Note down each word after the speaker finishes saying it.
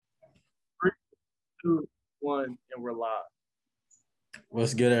Two, one, and we're live.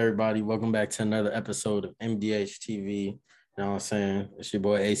 What's good, everybody? Welcome back to another episode of MDH TV. You know what I'm saying? It's your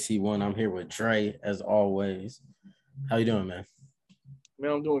boy AC1. I'm here with Dre, as always. How you doing, man?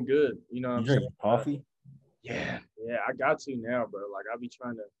 Man, I'm doing good. You know what You I'm saying? drinking coffee? Yeah, I got to now, bro. Like I be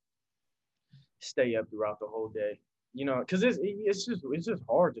trying to stay up throughout the whole day. Because it's just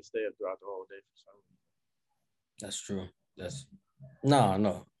hard to stay up throughout the whole day for some reason. That's true. That's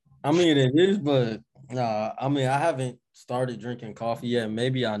no. I mean, it is, but nah. I mean, I haven't started drinking coffee yet.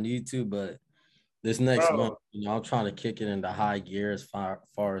 Maybe I need to, but this next month, Bro, I'm trying to kick it into high gear as far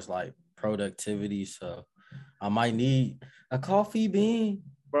as like productivity. So I might need a coffee bean.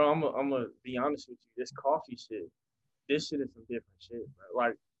 I'm gonna be honest with you. This shit is some different shit, bro.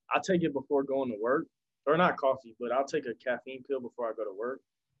 Like I take it before going to work, or not coffee, but I'll take a caffeine pill before I go to work,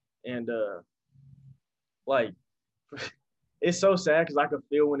 and like it's so sad because I can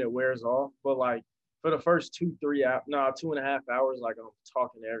feel when it wears off. But like for the first 2, 3 hours, no, 2.5 hours, like I'm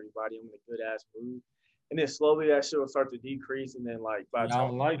talking to everybody, I'm in a good ass mood, and then slowly that shit will start to decrease, and then like by the Yeah, I time,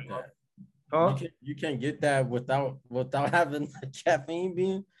 don't like that. You huh? can you can't get that without having a caffeine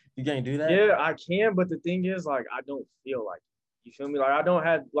bean. You can't do that. Yeah, I can, but the thing is, like, I don't feel like it. You feel me? Like, I don't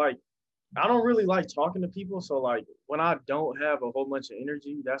really like talking to people. So, like, when I don't have a whole bunch of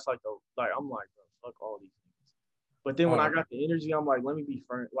energy, that's like I'm like, bro, fuck all these things. But then when I Oh, got the energy, I'm like, let me be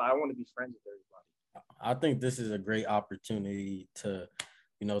friend. Like, I want to be friends with everybody. I think this is a great opportunity to,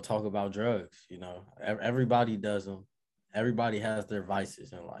 talk about drugs. Everybody does them. Everybody has their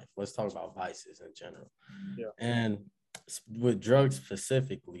vices in life. Let's talk about vices in general. Yeah. And with drugs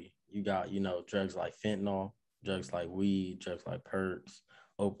specifically, you got, drugs like fentanyl, drugs like weed, drugs like perks,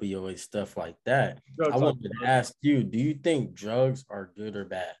 opioids, stuff like that. I Drugs like wanted to ask you, do you think drugs are good or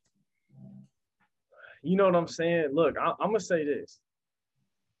bad? you know what I'm saying? Look, I'm gonna say this.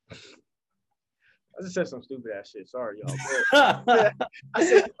 I just said some stupid ass shit. Sorry, y'all. But I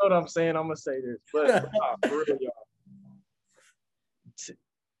said, you know what I'm saying? I'm gonna say this, but nah, for real, y'all.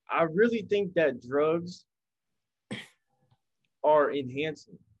 I really think that drugs are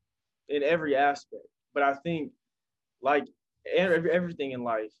enhancing in every aspect. But I think like everything in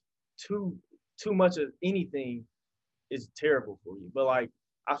life, too too much of anything is terrible for you. But like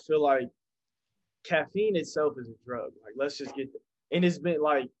I feel like caffeine itself is a drug. Like let's just get and it's been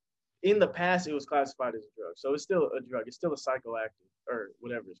like in the past it was classified as a drug. So it's still a drug. It's still a psychoactive or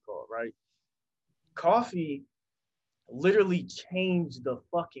whatever it's called, right? Coffee literally changed the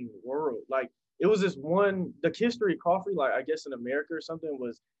fucking world. Like it was this one the history of coffee, like I guess in America or something,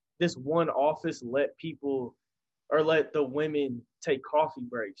 was this one office let people or let the women take coffee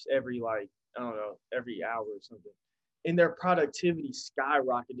breaks every like I don't know every hour or something, and their productivity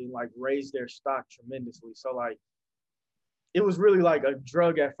skyrocketed and like raised their stock tremendously. So like it was really like a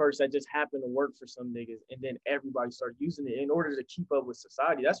drug at first that just happened to work for some niggas, and then everybody started using it in order to keep up with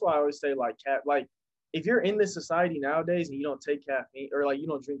society. That's why I always say like if you're in this society nowadays and you don't take caffeine or like you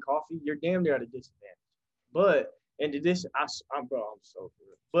don't drink coffee, you're damn near at a disadvantage. But in addition, I'm bro, I'm so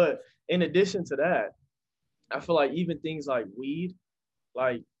good. But in addition to that, I feel like even things like weed,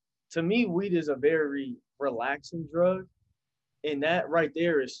 like to me, weed is a very relaxing drug. And that right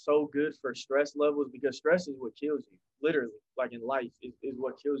there is so good for stress levels because stress is what kills you, literally, like in life, is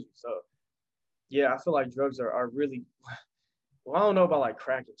what kills you. So, yeah, I feel like drugs are really, well, I don't know about like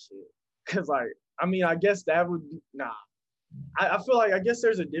crack and shit. Cause, like, I mean, I guess that would be, nah. I feel like, I guess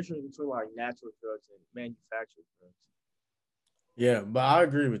there's a difference between like natural drugs and manufactured drugs. Yeah, but I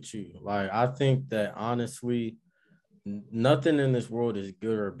agree with you. Like, I think that honestly, nothing in this world is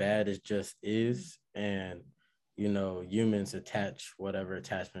good or bad. It just is. And, humans attach whatever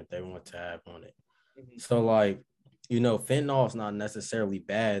attachment they want to have on it. Mm-hmm. So, like, fentanyl is not necessarily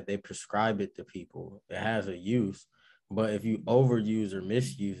bad. They prescribe it to people. It has a use. But if you overuse or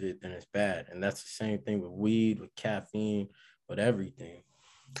misuse it, then it's bad. And that's the same thing with weed, with caffeine, with everything.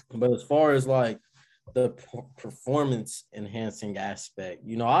 But as far as like the performance enhancing aspect,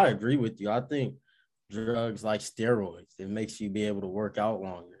 I agree with you. I think drugs like steroids, it makes you be able to work out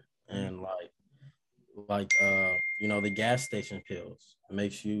longer. Mm-hmm. And the gas station pills, it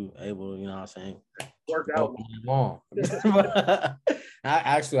makes you able, what I'm saying, Work go out. long.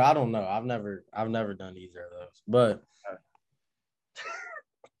 I don't know. I've never done either of those. But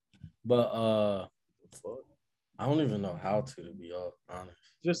I don't even know how to be honest.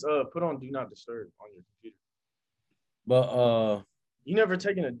 Just put on do not disturb on your computer. But You never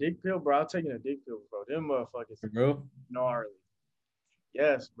taken a dick pill, bro? I've taken a dick pill, bro. Them motherfuckers bro, gnarly.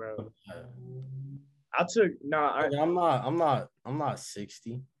 Yes, bro. uh, I took nah, I'm not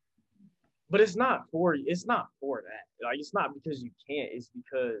 60. but it's not for you. It's not for that. Like it's not because you can't. It's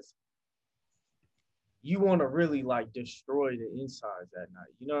because you want to really like destroy the insides that night.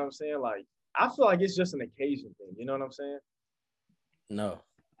 You know what I'm saying? Like I feel like it's just an occasion thing. You know what I'm saying? No.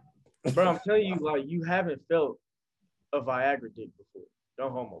 Bro, I'm telling you, like you haven't felt a Viagra dick before. No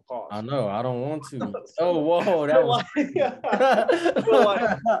homo I pause. know. I don't want to. Oh, so, whoa, so that was.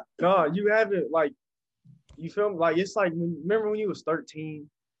 like, no, you haven't like you feel me? Like it's like remember when you was 13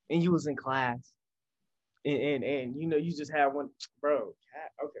 and you was in class and you know you just had one, bro.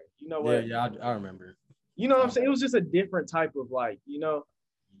 Okay, you know Yeah, what? yeah, I remember. You know what I'm saying? It was just a different type of like, you know,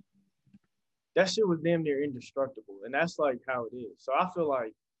 that shit was damn near indestructible, and that's like how it is. So I feel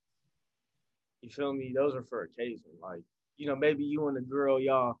like you feel me. Those are for occasion, like you know maybe you and the girl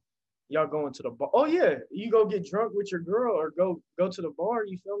y'all going to the bar. Oh yeah, you go get drunk with your girl or go to the bar.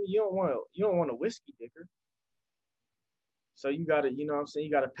 You feel me? You don't want a whiskey dicker. So you gotta you know what I'm saying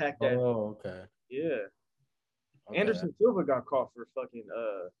you gotta pack that. Oh, okay. Yeah. Okay. Anderson Silva got caught for fucking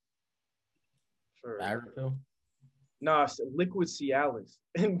for Agripill? nah liquid Cialis.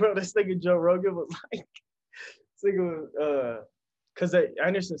 And bro, this nigga Joe Rogan was like this nigga because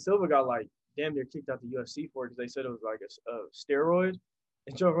Anderson Silva got like damn near kicked out the UFC for it because they said it was like a steroid.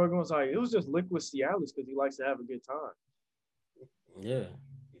 And Joe Rogan was like, it was just liquid Cialis because he likes to have a good time. Yeah.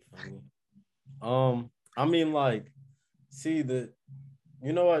 You feel me? I mean, like, see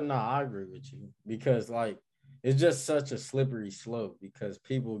you know what? Nah, I agree with you because like it's just such a slippery slope because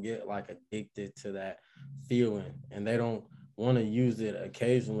people get like addicted to that feeling and they don't want to use it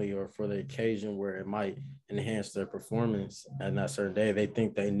occasionally or for the occasion where it might enhance their performance and that certain day. They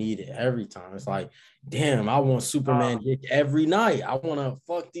think they need it every time. It's like, damn, I want Superman dick every night. I want to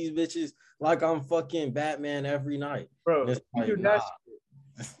fuck these bitches like I'm fucking Batman every night. Bro, And it's you like, do that nah.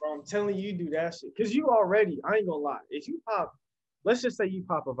 shit. Bro, I'm telling you, do that shit. Because you already, I ain't gonna lie. If you pop, let's just say you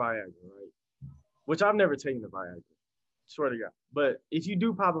pop a Viagra, right? Which I've never taken a Viagra, swear to God. But if you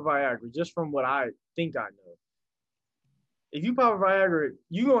do pop a Viagra, just from what I think I know, if you pop a Viagra,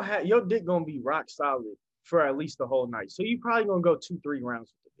 you gonna have your dick gonna be rock solid for at least the whole night. So you probably gonna go 2-3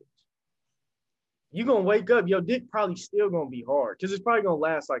 rounds with the bitch. You gonna wake up, your dick probably still gonna be hard because it's probably gonna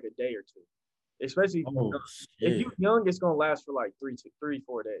last like a day or two. Especially Oh if you shit. young, it's gonna last for like 3,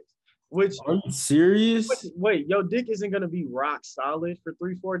 4 days. Which Are you serious? wait, your dick isn't gonna be rock solid for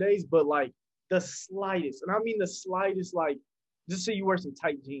 3, 4 days, but like the slightest, and I mean the slightest, like just say you wear some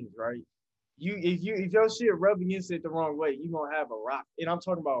tight jeans, right? If your shit rub against it the wrong way, you gonna have a rock. And I'm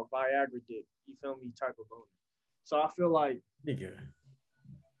talking about a Viagra dick, you feel me, type of boner. So I feel like Nigga,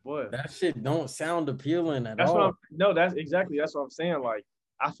 what that shit don't sound appealing at that's what I'm all. no, that's what I'm saying. Like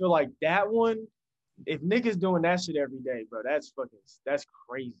I feel like that one, if niggas doing that shit every day, bro, that's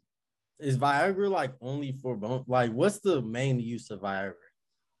crazy. Is Viagra like only for bone? Like, what's the main use of Viagra?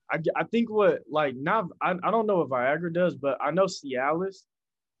 I think what like not I don't know what Viagra does, but I know Cialis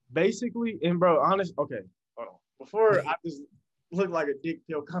basically. And bro, honest, okay, hold on. Before I just look like a dick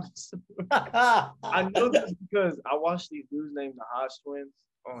pill connoisseur, I know this because I watch these dudes named the Hodge Twins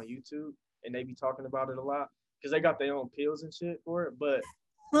on YouTube, and they be talking about it a lot because they got their own pills and shit for it. But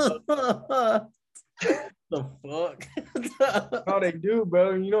The fuck? no, they do,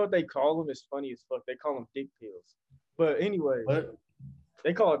 bro. You know what they call them? It's funny as fuck. They call them dick pills. But anyway, What?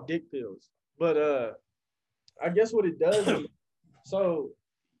 they call it dick pills. But I guess what it does is so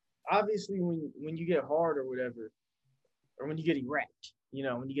obviously when you get hard or whatever, or when you get erect, you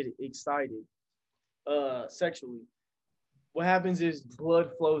know, when you get excited sexually, what happens is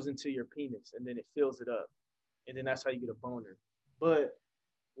blood flows into your penis and then it fills it up. And then that's how you get a boner. But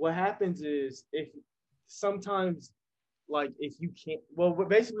what happens is if sometimes like if you can't well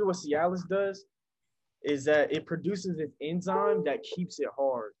basically what Cialis does is that it produces an enzyme that keeps it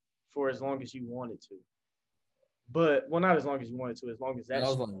hard for as long as you want it to. But well, not as long as you want it to, as long as I that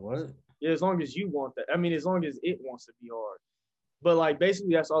was like, what? yeah, as long as you want that. I mean, as long as it wants to be hard. But like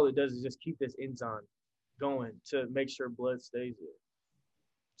basically that's all it does is just keep this enzyme going to make sure blood stays there.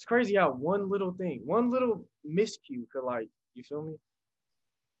 It's crazy how one little thing, one little miscue could like, you feel me?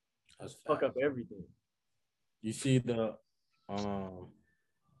 That's Fuck up facts. everything. You see the um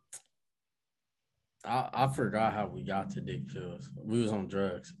I forgot how we got to dick pills. We was on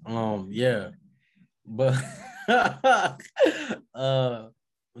drugs. Yeah. But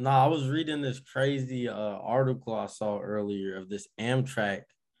no, I was reading this crazy article I saw earlier of this Amtrak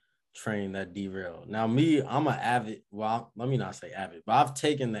train that derailed. Now, me, I'm an avid, well, let me not say avid, but I've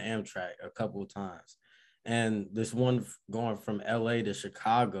taken the Amtrak a couple of times. And this one going from LA to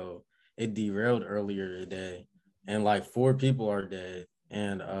Chicago, it derailed earlier today. And like 4 people are dead.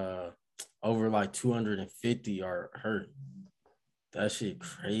 And over like 250 are hurt. That shit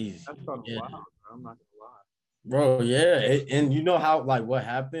crazy. That's kind of Yeah. wild. Bro. I'm not gonna lie. Bro, yeah. And you know how, like, what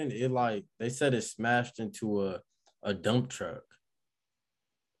happened? It, like, they said it smashed into a dump truck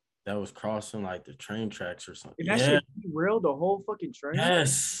that was crossing, like, the train tracks or something. And that Yeah. shit derailed the whole fucking train.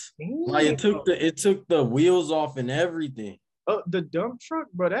 Yes. Like, Damn. it took the wheels off and everything. The dump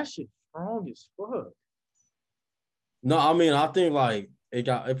truck, bro, that shit strong as fuck. No, I mean, I think, like, it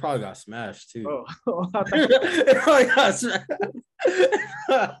probably got smashed too. Oh, I thought It probably got smashed.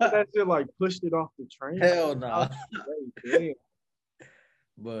 that shit like pushed it off the train. Hell no. Nah. Damn.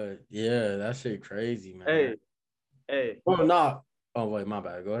 But yeah, that shit crazy, man. Hey, Well, not. Oh wait, my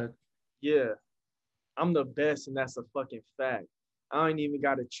bad. Go ahead. yeah, I'm the best, and that's a fucking fact. I ain't even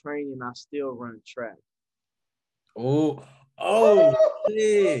got a train, and I still run track. Oh,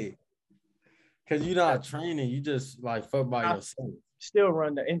 shit. Cause you're not training, you just like fuck by I yourself. still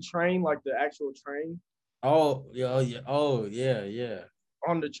run the and train like the actual train Oh yeah. Oh yeah.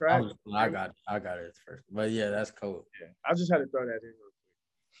 on the track. I got it first. But yeah, that's cool. Yeah, I just had to throw that in.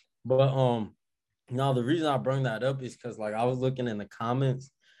 But no, the reason I bring that up is because like I was looking in the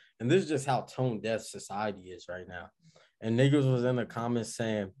comments, and this is just how tone deaf society is right now. And niggas was in the comments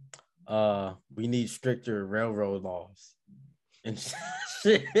saying, we need stricter railroad laws and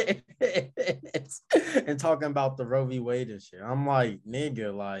shit. And talking about the Roe v. Wade and shit. I'm like,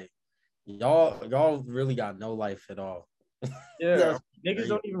 nigga, like y'all really got no life at all. Yeah, niggas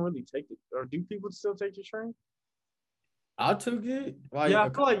don't even really take it. Or do people still take the train? I took it. Like, Yeah, I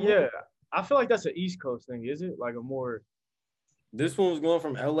feel like I feel like that's an East Coast thing. Is it like a more? This one was going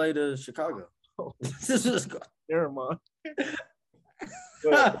from LA to Chicago. This was Never mind.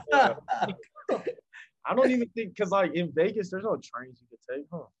 But, I don't even think because like in Vegas, there's no trains you could take,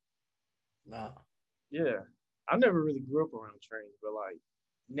 huh? Nah. Yeah, I never really grew up around trains, but like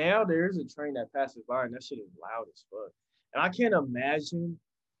now there is a train that passes by and that shit is loud as fuck. And I can't imagine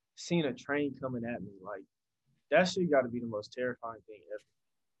seeing a train coming at me. Like that shit got to be the most terrifying thing ever.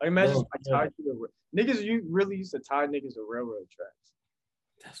 Like imagine like tied to the niggas. You really used to tie niggas to railroad tracks.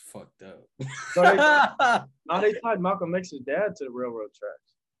 That's fucked up. Now they tied Malcolm X's dad to the railroad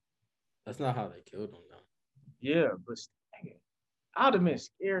tracks. That's not how they killed him, though. Yeah, but dang, I'd have been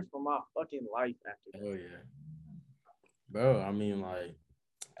scared for my fucking life after that. Oh yeah, bro. I mean, like,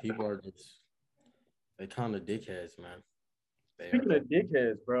 people are just they kind of dickheads, man. Speaking of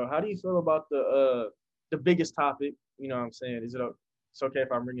dickheads, bro, how do you feel about the biggest topic? You know what I'm saying? Is it's okay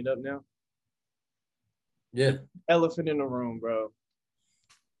if I bring it up now? Yeah. The elephant in the room, bro.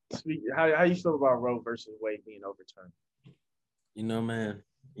 How you feel about Roe versus Wade being overturned? You know, man.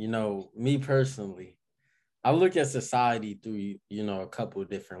 You know, me personally, I look at society through a couple of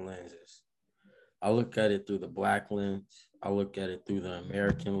different lenses. I look at it through the Black lens. I look at it through the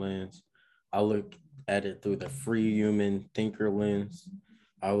American lens. I look at it through the free human thinker lens.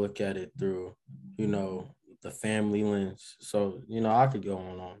 I look at it through, the family lens. So, I could go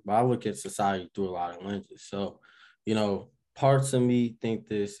on, but I look at society through a lot of lenses. So, parts of me think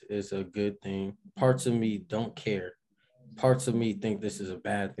this is a good thing. Parts of me don't care. Parts of me think this is a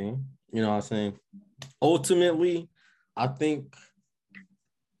bad thing. You know what I'm saying? Ultimately, I think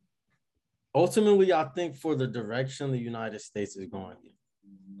for the direction the United States is going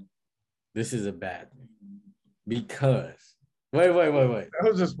in, this is a bad thing. Because wait. I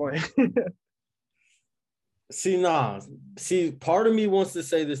was just playing. See, part of me wants to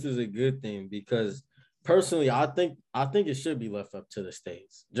say this is a good thing because personally, I think it should be left up to the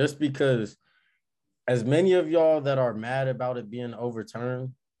states. Just because as many of y'all that are mad about it being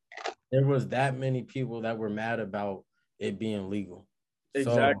overturned, there was that many people that were mad about it being legal.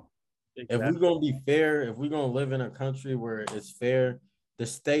 Exactly. So if we're gonna be fair, if we're gonna live in a country where it's fair, the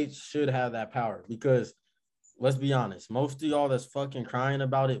states should have that power. Because let's be honest, most of y'all that's fucking crying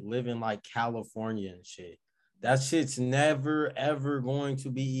about it live in like California and shit. That shit's never ever going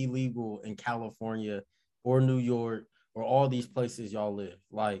to be illegal in California or New York or all these places y'all live.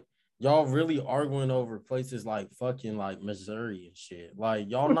 Like y'all really arguing over places like fucking like Missouri and shit. Like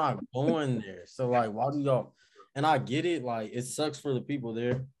y'all not going there. So like why do y'all, and I get it, like it sucks for the people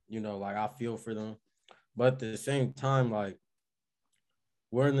there, like I feel for them. But at the same time, like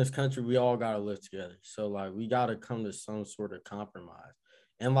we're in this country, we all gotta live together. So like we gotta come to some sort of compromise.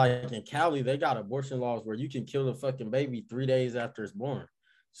 And like in Cali, they got abortion laws where you can kill the fucking baby 3 days after it's born.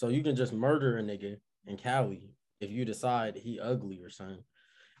 So you can just murder a nigga in Cali if you decide he ugly or something.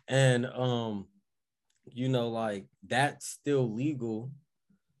 And like that's still legal.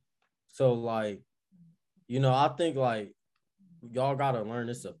 So like, I think like y'all gotta learn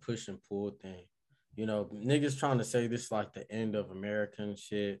it's a push and pull thing. Niggas trying to say this like the end of American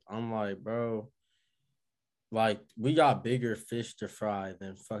shit. I'm like, bro, like we got bigger fish to fry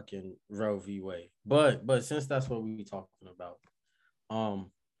than fucking Roe v. Wade. But since that's what we talking about,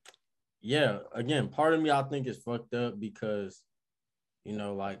 um, yeah, again, part of me I think is fucked up because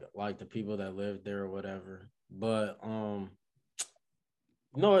like the people that live there or whatever. But no,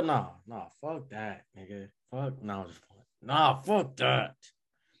 nah, fuck that, nigga. Fuck, no, just nah, fuck that.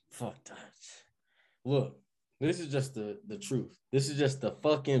 Fuck that. Look, this is just the truth. This is just the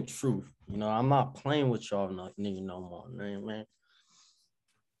fucking truth. I'm not playing with y'all nigga no more, man.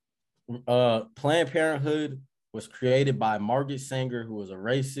 Planned Parenthood was created by Margaret Sanger, who was a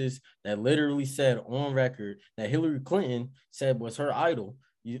racist that literally said on record that Hillary Clinton said was her idol.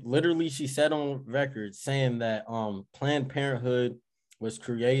 Literally, she said on record saying that Planned Parenthood was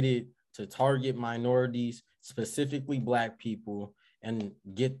created to target minorities, specifically Black people, and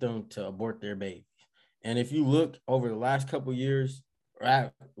get them to abort their babies. And if you look over the last couple of years,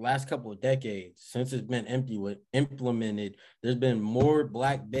 last couple of decades, since it's been implemented, there's been more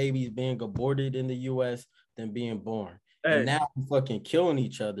Black babies being aborted in the U.S. than being born. Hey. And now we're fucking killing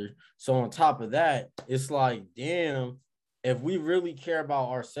each other. So on top of that, it's like, damn, if we really care about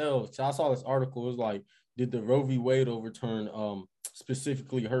ourselves, I saw this article, it was like, did the Roe v. Wade overturn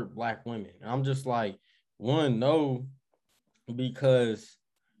specifically hurt Black women? And I'm just like, one, no, because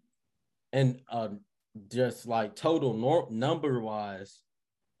just like total number wise,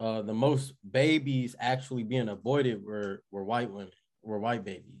 the most babies actually being aborted were white women, were white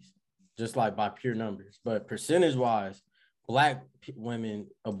babies, just like by pure numbers. But percentage wise, Black women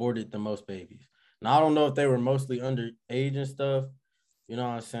aborted the most babies. Now I don't know if they were mostly underage and stuff. You know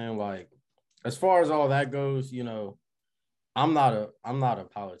what I'm saying? Like, as far as all that goes, I'm not a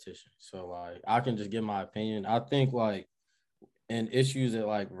politician, so like I can just give my opinion. I think like in issues that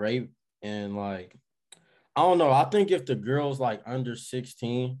like rape and like, I don't know. I think if the girl's like under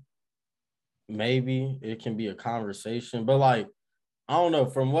 16, maybe it can be a conversation. But like, I don't know.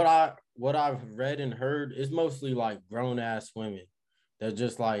 From what I've read and heard, it's mostly like grown ass women that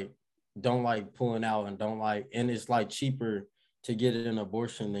just like don't like pulling out and don't like, and it's like cheaper to get an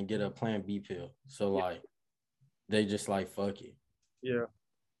abortion than get a Plan B pill. So like, they just like fuck it. Yeah.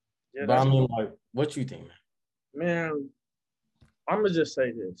 But I mean, like, what you think, man? Man, I'm gonna just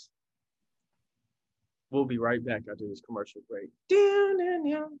say this. We'll be right back after this commercial break.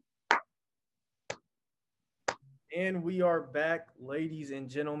 And we are back, ladies and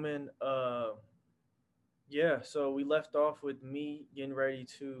gentlemen. Yeah, so we left off with me getting ready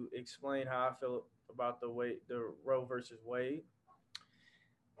to explain how I feel about the Roe versus Wade.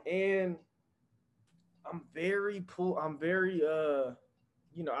 And I'm very I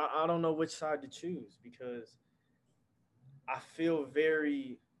don't know which side to choose because I feel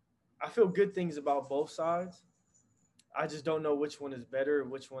good things about both sides. I just don't know which one is better,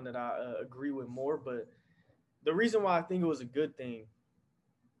 which one that I agree with more. But the reason why I think it was a good thing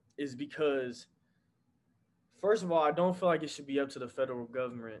is because, first of all, I don't feel like it should be up to the federal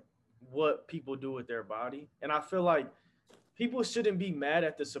government what people do with their body. And I feel like people shouldn't be mad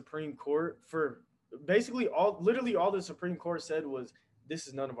at the Supreme Court for basically literally all the Supreme Court said was, this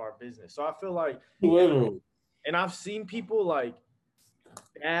is none of our business. So I feel like, and I've seen people like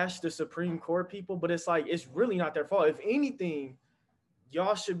bash the Supreme Court people, but it's like, it's really not their fault. If anything,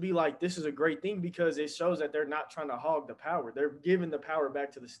 y'all should be like, this is a great thing because it shows that they're not trying to hog the power. They're giving the power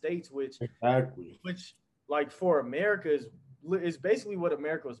back to the states, which like for America is basically what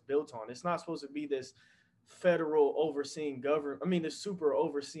America was built on. It's not supposed to be this federal overseeing government. I mean, the super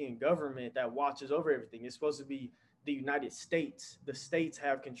overseeing government that watches over everything. It's supposed to be the United States. The states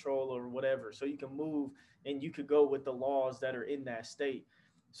have control or whatever. So you can move and you could go with the laws that are in that state.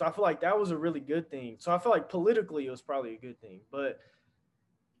 So I feel like that was a really good thing. So I feel like politically it was probably a good thing. But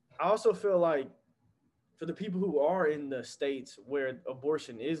I also feel like for the people who are in the states where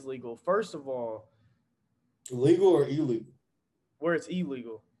abortion is legal, first of all, legal or illegal? Where it's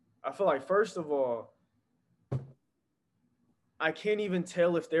illegal. I feel like, first of all, I can't even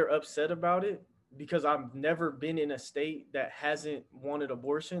tell if they're upset about it because I've never been in a state that hasn't wanted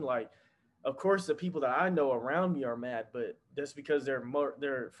abortion. Like, of course, the people that I know around me are mad, but that's because they're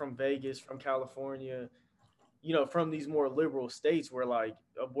from Vegas, from California, from these more liberal states where like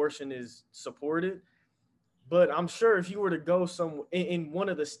abortion is supported. But I'm sure if you were to go in one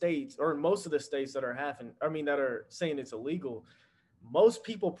of the states or most of the states that are saying it's illegal, most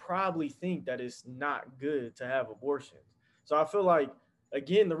people probably think that it's not good to have abortions. So I feel like,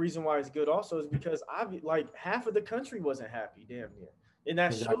 again, the reason why it's good also is because like half of the country wasn't happy, damn near, and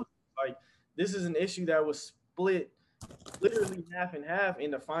that shows like this is an issue that was split literally half and half.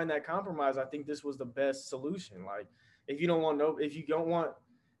 And to find that compromise, I think this was the best solution. Like, if you don't want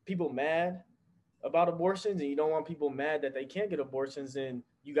people mad about abortions and you don't want people mad that they can't get abortions, then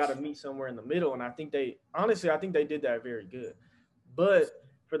you got to meet somewhere in the middle. And I think they honestly, I think they did that very good. But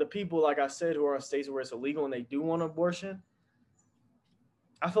for the people, like I said, who are in states where it's illegal and they do want abortion,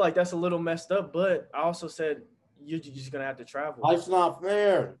 I feel like that's a little messed up. But I also said you're just gonna have to travel. Life's not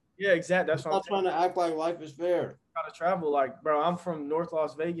fair. Yeah, exactly. That's what I'm Stop saying. trying to act like life is fair. Gotta travel. Like, bro, I'm from North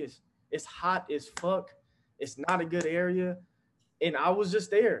Las Vegas. It's hot as fuck. It's not a good area, and I was just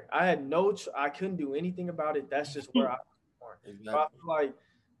there. I had no, I couldn't do anything about it. That's just where I was born. So I Exactly. feel like,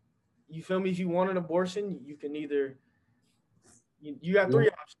 you feel me? If you want an abortion, you can either you got three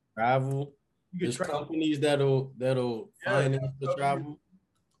options. Travel. You could There's travel. companies that'll Yeah, finance the travel.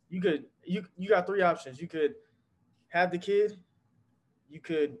 you got three options. You could have the kid. You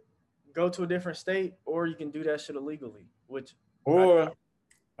could go to a different state, or you can do that shit illegally. Which, I, Or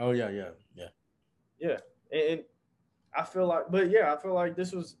oh yeah. yeah, and I feel like, but yeah, I feel like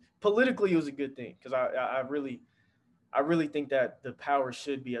this was politically it was a good thing because I really think that the power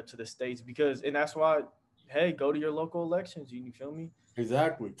should be up to the states because, and that's why, hey, go to your local elections. You feel me?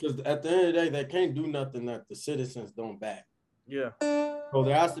 Exactly. Because at the end of the day, they can't do nothing that the citizens don't back. Yeah, So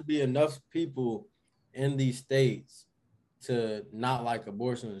there has to be enough people in these states to not like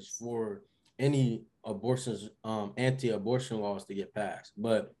abortions for any abortions, anti-abortion laws to get passed.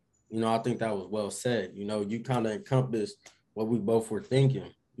 But I think that was well said. You kind of encompassed what we both were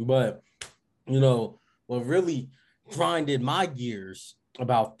thinking. But what really grinded my gears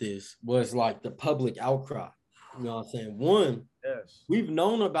about this was like the public outcry. You know what I'm saying? One, yes, we've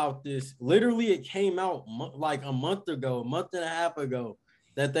known about this. Literally, it came out like a month ago, a month and a half ago,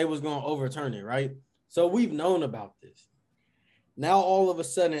 that they was going to overturn it, right? So we've known about this. Now all of a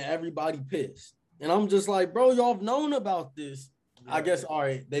sudden, everybody pissed, and I'm just like, bro, y'all have known about this. yeah. I guess all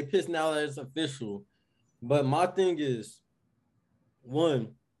right, they pissed now that it's official. But my thing is,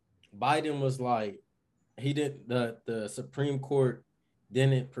 one, Biden was like, he didn't. The Supreme Court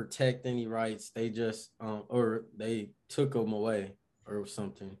didn't protect any rights. They just or they took them away or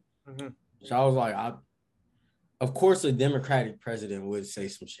something. Mm-hmm. So I was like, of course a Democratic president would say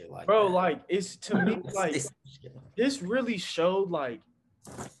some shit like Bro, that. like it's to me like this really showed like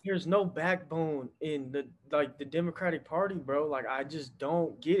there's no backbone in the Democratic Party, bro. Like I just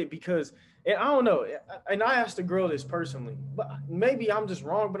don't get it because, and I don't know, and I asked the girl this personally, but maybe I'm just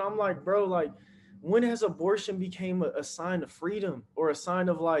wrong. But I'm like, bro, like when has abortion became a sign of freedom or a sign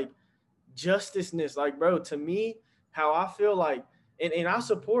of like justiceness? Like, bro, to me, how I feel like, and I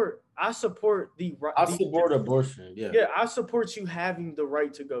support I the support abortion. Yeah. yeah, I support you having the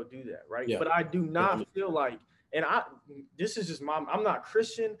right to go do that, right? Yeah. But I do not feel like, and this is just I'm not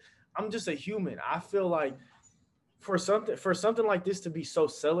Christian. I'm just a human. I feel like for something like this to be so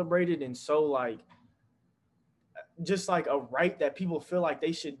celebrated and so like just like a right that people feel like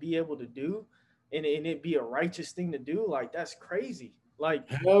they should be able to do, and it be a righteous thing to do, like that's crazy. Like,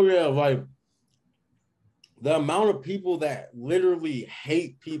 Hell yeah. Like the amount of people that literally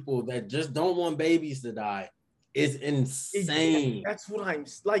hate people that just don't want babies to die is insane. that's what I'm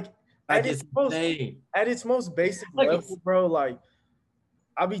like Like it's insane. at its most basic Like level, bro. Like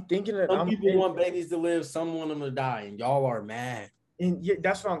I be thinking that some people want babies to live, some want them to die, and y'all are mad. and yeah,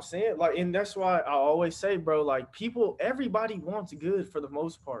 that's what I'm saying. Like, and that's why I always say, bro, like people, everybody wants good for the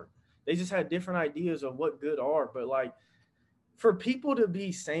most part. They just had different ideas of what good are. But like for people to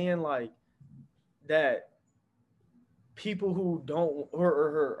be saying like that people who don't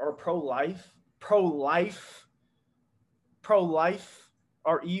or are pro life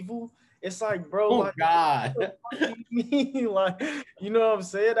are evil. It's like, bro, Oh like God. what the fuck do you mean? Like, you know what I'm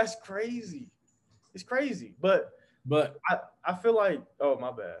saying? That's crazy. It's crazy. But But I feel like, oh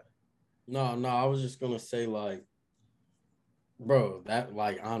my bad. no, I was just gonna say like, bro, that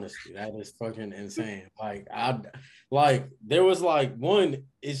like honestly, that is fucking insane. Like there was like one,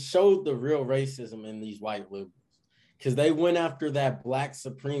 it showed the real racism in these white liberals because they went after that black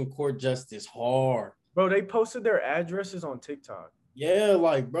Supreme Court justice hard. Bro, they posted their addresses on TikTok. Yeah,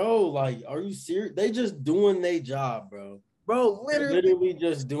 like bro, like are you serious? They just doing their job, bro. Bro, They're literally literally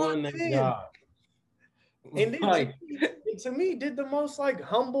just doing their job. and then Like to me did the most like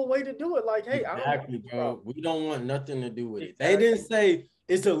humble way to do it. Like, hey, I don't exactly, bro. We don't want nothing to do with it. They exactly. didn't say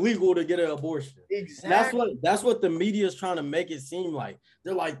it's illegal to get an abortion. Exactly. That's what the media is trying to make it seem like.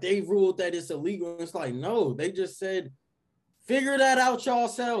 They're like they ruled that it's illegal. It's like no, they just said figure that out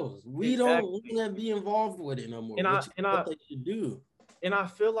yourselves. We don't want to be involved with it no more. What they should do. And I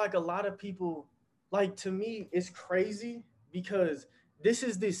feel like a lot of people, like to me, it's crazy because this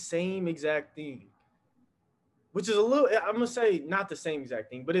is the same exact thing, which is a little, I'm gonna say not the same exact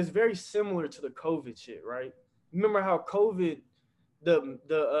thing, but it's very similar to the COVID shit, right? Remember how COVID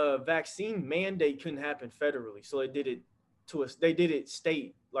the vaccine mandate couldn't happen federally, so they did it to us. They did it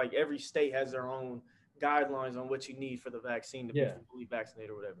state, like every state has their own guidelines on what you need for the vaccine to be Yeah. fully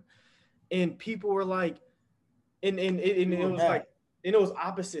vaccinated or whatever. And people were like, and You it were was like, back. and it was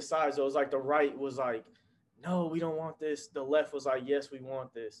opposite sides. So it was like the right was like, no, we don't want this. The left was like, yes, we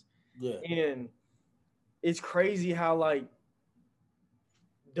want this. Yeah. And it's crazy how like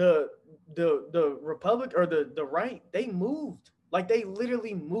the the Republic or the right, they moved. Like they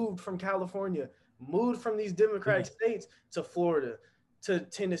literally moved from California, moved from these Yeah. Democratic states to Florida, to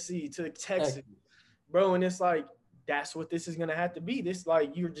Tennessee, to Texas, Texas. bro. And it's like that's what this is gonna have to be. This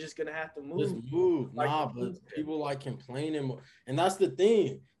like you're just gonna have to Just move, move. like Nah, but move there. people like complaining more. And that's the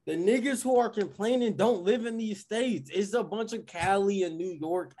thing. The niggas who are complaining don't live in these states. It's a bunch of Cali and New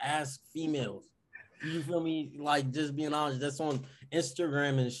York ass females. You feel me? Like just being honest, that's on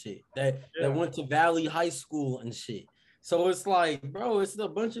Instagram and shit. That Yeah, went to Valley High School and shit. So it's like, bro, it's a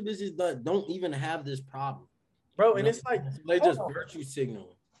bunch of bitches that don't even have this problem. bro. You And know, it's like, so they hold just on, virtue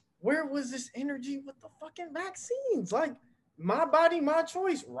signal. where was this energy with the fucking vaccines? Like my body, my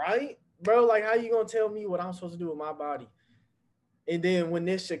choice, right, bro? Like how you gonna tell me what I'm supposed to do with my body? And then when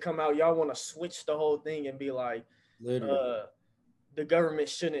this shit come out, y'all want to switch the whole thing and be like, Literally. uh, the government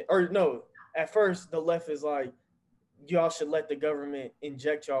shouldn't, or no. At first, the left is like, y'all should let the government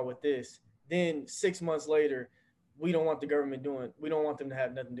inject y'all with this. Then 6 months later, we don't want the government doing. We don't want them to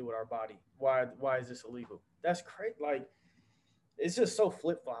have nothing to do with our body. Why? Why is this illegal? That's crazy. Like it's just so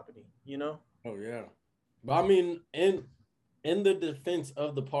flip floppity, you know? Oh yeah. But I mean, in the defense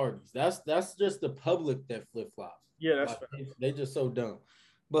of the parties, that's just the public that flip flops. Yeah, that's Like fair. they just so dumb.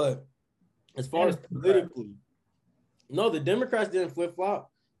 But as far And as politically, no, the Democrats didn't flip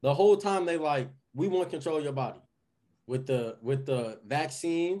flop. The whole time they like, we want to control your body with the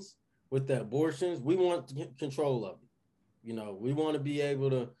vaccines, with the abortions. We want to get control of it. You know, we want to be able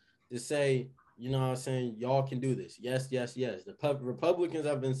to say, you know what I'm saying, y'all can do this. Yes, yes, yes. The Republicans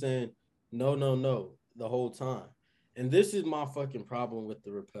have been saying no, no, no the whole time. And this is my fucking problem with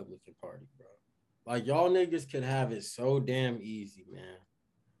the Republican Party, bro. Like y'all niggas could have it so damn easy, man.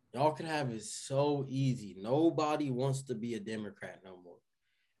 Y'all could have it so easy. Nobody wants to be a Democrat no more.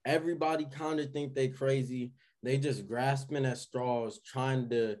 Everybody kind of think they crazy. They just grasping at straws, trying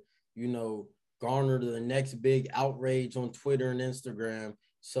to, you know, garner the next big outrage on Twitter and Instagram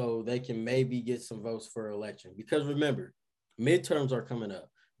so they can maybe get some votes for election. Because remember, midterms are coming up.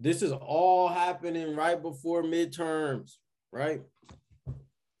 This is all happening right before midterms, right?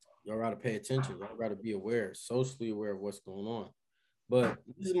 Y'all gotta pay attention. Y'all gotta be aware, socially aware of what's going on. But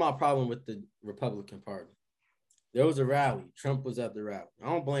this is my problem with the Republican Party. There was a rally. Trump was at the rally. I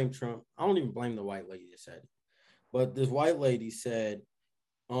don't blame Trump. I don't even blame the white lady that said it. But this white lady said,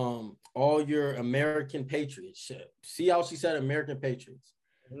 all your American patriots. See how she said American patriots.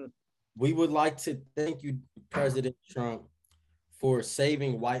 Mhm. We would like to thank you, President Trump, for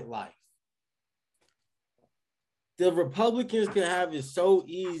saving white life. The Republicans can have it so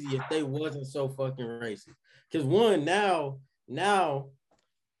easy if they wasn't so fucking racist. Because one, now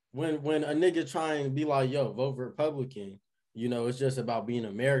when a nigga trying to be like, yo, vote for Republican, you know, it's just about being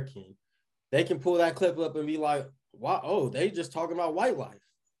American. They can pull that clip up and be like, wow, oh, they just talking about white life.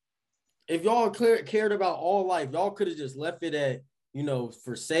 If y'all cared about all life, y'all could have just left it at, you know,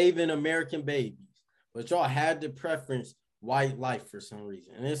 for saving American babies. But y'all had to preference white life for some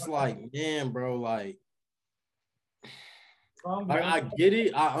reason. And it's like, man, bro, like, I get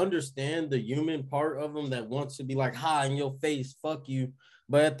it. I understand the human part of them that wants to be like, hi, in your face, fuck you.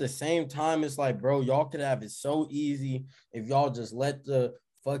 But at the same time, it's like, bro, y'all could have it so easy if y'all just let the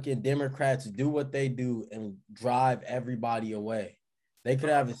fucking Democrats do what they do and drive everybody away. They could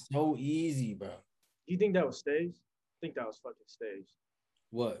have it so easy, bro. Do you think that was staged? I think that was fucking staged.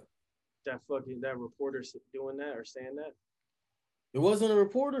 What? That reporter doing that or saying that. It wasn't a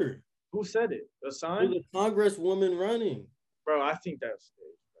reporter. Who said it? A It sign, was a congresswoman running. bro. I think that's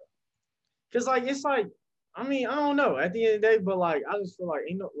staged, bro. Cause like it's like, I mean, I don't know. At the end of the day, but like I just feel like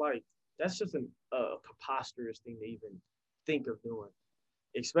ain't no like that's just a preposterous thing to even think of doing,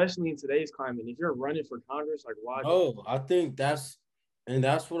 especially in today's climate. If you're running for Congress, like why? Oh, I think that's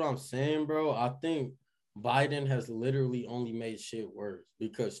what I'm saying, bro. I think Biden has literally only made shit worse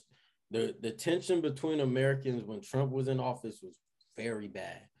because the tension between Americans when Trump was in office was very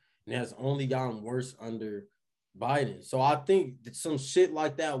bad. And it has only gotten worse under Biden. So I think that some shit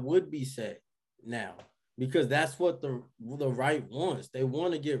like that would be said now because that's what the right wants. They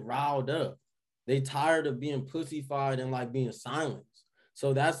want to get riled up. They tired of being pussyfied and like being silenced.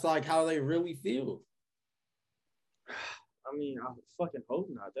 So that's like how they really feel. I mean, I fucking hope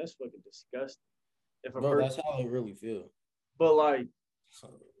not. That's fucking disgusting. If a Bro, person, that's how they really feel. But like,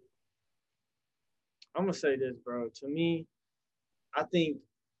 I'm gonna say this, bro. To me, I think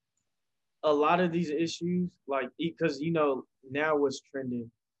a lot of these issues, like, because now what's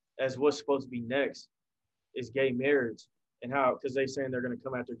trending as what's supposed to be next is gay marriage, and how because they saying they're gonna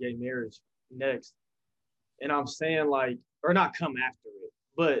come after gay marriage next, and I'm saying like, or not come after it,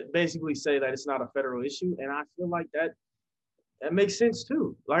 but basically say that it's not a federal issue, and I feel like that makes sense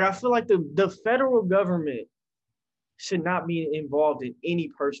too. Like I feel like the federal government should not be involved in any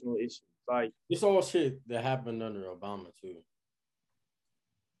personal issues. Like it's all shit that happened under Obama too.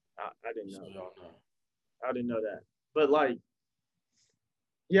 I didn't know. So y'all know. I didn't know that. But like,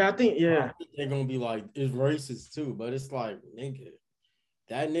 yeah, I think they're gonna be like it's racist too, but it's like nigga,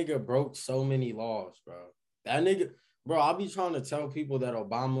 that nigga broke so many laws, bro. That nigga, bro. I'll be trying to tell people that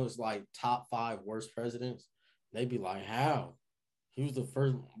Obama's like top 5 worst presidents. They be like, how? He was the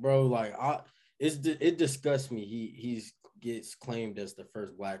first, bro. Like, it disgusts me. He gets claimed as the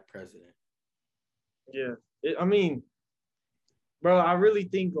first black president. Yeah, I mean, bro, I really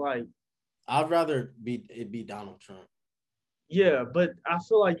think like I'd rather it be Donald Trump. Yeah, but I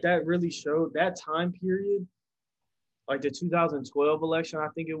feel like that really showed that time period, like the 2012 election. I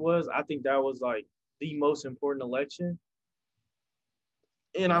think it was. I think that was like the most important election,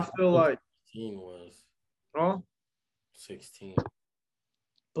 and I feel like 16 was. Huh? 16.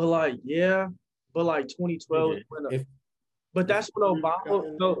 But like, yeah, but like 2012. But that's what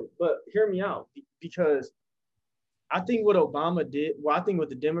Obama. No, but hear me out, because I think what Obama did. Well, I think what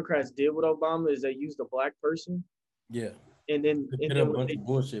the Democrats did with Obama is they used a black person. Yeah. And then a bunch of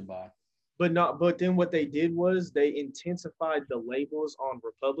bullshit by. But then what they did was they intensified the labels on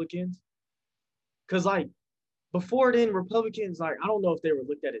Republicans. Cause like before then, Republicans, like I don't know if they were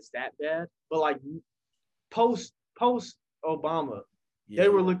looked at as that bad, but like post Obama, they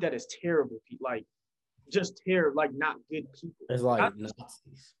were looked at as terrible people, like just terrible, like not good people. It's like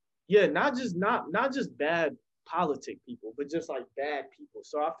Nazis. Yeah, not just bad politic people, but just like bad people.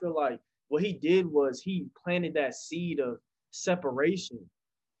 So I feel like what he did was he planted that seed of separation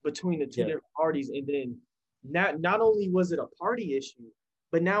between the two different parties, and then not only was it a party issue,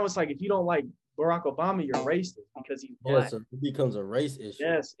 but now it's like if you don't like Barack Obama, you're racist because he's black. So it becomes a race issue.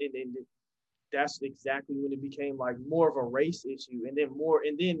 Yes, and that's exactly when it became like more of a race issue, and then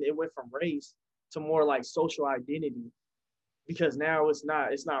it went from race to more like social identity, because now it's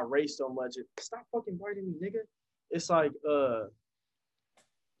not race so much. Stop fucking biting me, nigga. It's like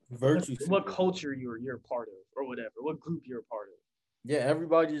virtue. What culture you're part of, or whatever, what group you're a part of. Yeah,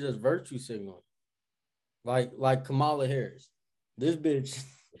 everybody just virtue signaling. Like Kamala Harris. This bitch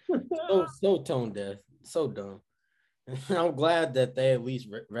so tone deaf, so dumb. I'm glad that they at least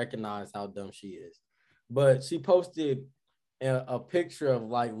recognize how dumb she is. But she posted a picture of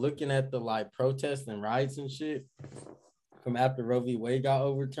like looking at the like protests and riots and shit from after Roe v. Wade got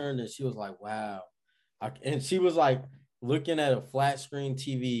overturned, and she was like, wow. And she was like looking at a flat screen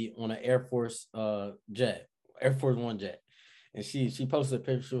TV on an Air Force One jet. And she posted a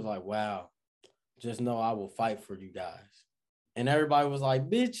picture. She was like, wow, just know I will fight for you guys. And everybody was like,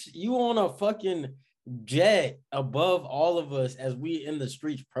 bitch, you on a fucking jet above all of us as we in the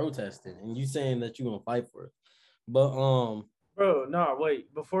streets protesting, and you saying that you gonna fight for it. But bro, no,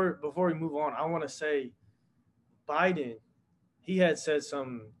 wait, before we move on, I want to say Biden, he had said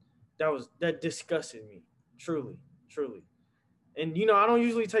something that disgusted me, truly. And I don't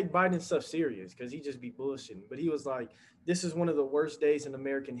usually take Biden stuff serious because he just be bullshitting, but he was like, this is one of the worst days in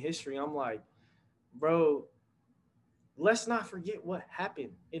American history. I'm like, bro, let's not forget what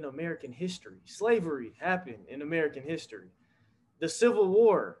happened in American history. Slavery happened in American history. The Civil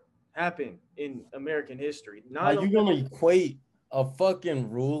War happened in American history. Are you gonna equate a fucking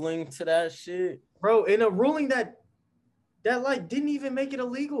ruling to that shit, bro? In a ruling that like didn't even make it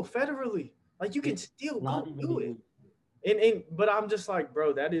illegal federally. Like you can still go do it. But I'm just like,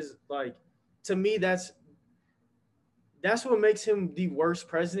 bro, that is like, to me, that's what makes him the worst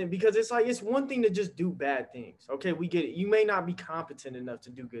president, because it's like, it's one thing to just do bad things. Okay, we get it. You may not be competent enough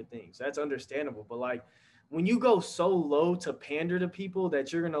to do good things. That's understandable. But like, when you go so low to pander to people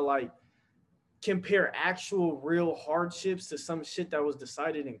that you're going to like compare actual real hardships to some shit that was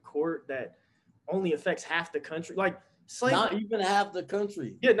decided in court that only affects half the country. Like slavery. Not even half the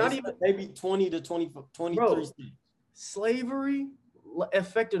country. Yeah, not even. Maybe 20 to 23 states. Slavery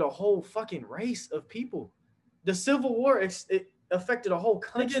affected a whole fucking race of people. The Civil War it affected a whole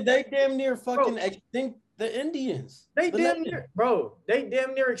country. They damn near fucking extinct the Indians. They damn near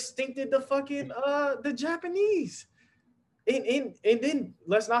extincted the fucking the Japanese. And then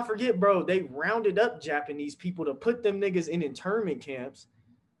let's not forget, bro, they rounded up Japanese people to put them niggas in internment camps.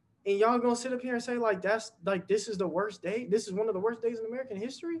 And y'all gonna sit up here and say like that's like this is the worst day. This is one of the worst days in American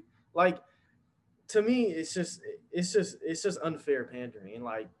history. Like to me, it's just unfair pandering, and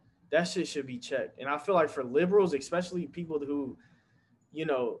like that shit should be checked. And I feel like for liberals, especially people who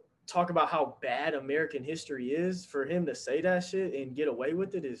talk about how bad American history is, for him to say that shit and get away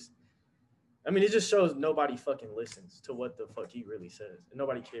with it is, I mean, it just shows nobody fucking listens to what the fuck he really says, and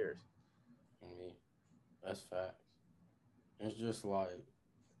nobody cares. I mean, that's facts. It's just like,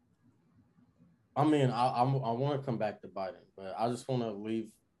 I mean, I want to come back to Biden, but I just want to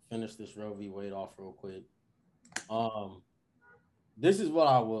finish this Roe v. Wade off real quick. Um, this is what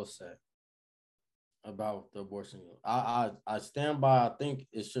I will say about the abortion. I stand by. I think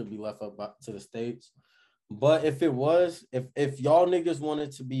it should be left up to the states. But if it was, if y'all niggas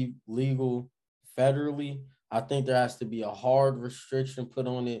wanted to be legal federally, I think there has to be a hard restriction put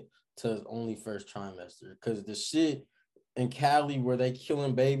on it to only first trimester. Because the shit in Cali where they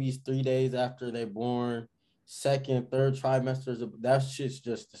killing babies 3 days after they're born, second, third trimesters, that shit's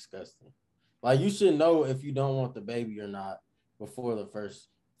just disgusting. Like you should know if you don't want the baby or not before the first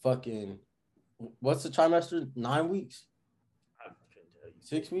fucking, what's the trimester? 9 weeks, I couldn't tell you.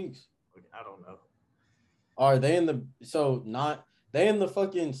 6 weeks. I don't know. Are they in the they in the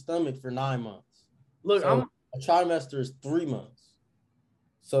fucking stomach for 9 months? Look, So a trimester is 3 months.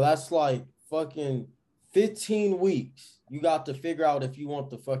 So that's like fucking 15 weeks. You got to figure out if you want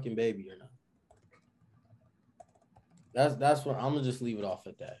the fucking baby or not. That's what I'm gonna just leave it off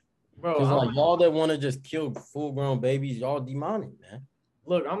at that. bro. Because like y'all that want to just kill full grown babies, y'all demonic, man.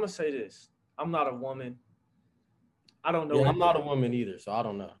 Look, I'm gonna say this. I'm not a woman. I don't know. Yeah, I'm not a woman either, so I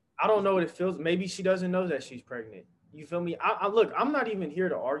don't know. I don't know what it feels. Maybe she doesn't know that she's pregnant. You feel me? I look. I'm not even here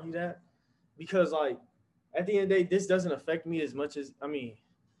to argue that because like at the end of the day, this doesn't affect me as much as, I mean,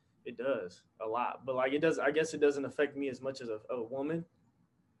 it does a lot, but like it does. I guess it doesn't affect me as much as a woman.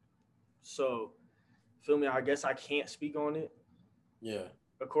 So, feel me? I guess I can't speak on it. Yeah.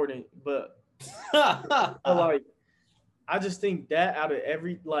 But like I just think that out of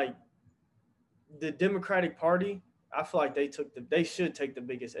every like the Democratic Party, I feel like they should take the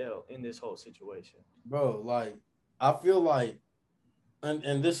biggest L in this whole situation. Bro, like I feel like,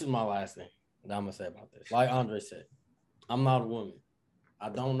 and this is my last thing that I'm gonna say about this. Like Andre said, I'm not a woman. I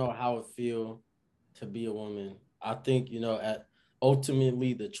don't know how it feel to be a woman. I think, at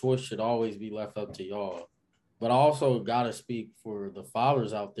ultimately the choice should always be left up to y'all. But I also gotta speak for the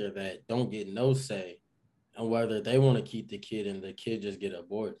fathers out there that don't get no say on whether they want to keep the kid and the kid just get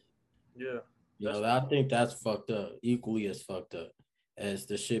aborted. Yeah. I think that's fucked up, equally as fucked up as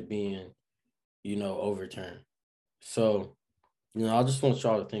the shit being, overturned. So, I just want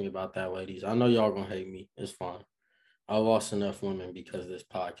y'all to think about that, ladies. I know y'all gonna hate me. It's fine. I lost enough women because of this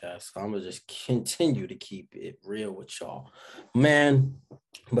podcast. So I'm gonna just continue to keep it real with y'all, man.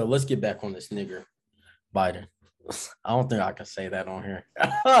 But let's get back on this nigger Biden. I don't think I can say that on here.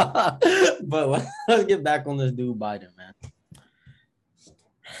 But let's get back on this dude Biden, man.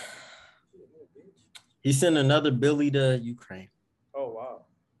 He sent another Billy to Ukraine. Oh wow.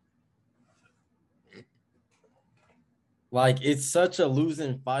 Like it's such a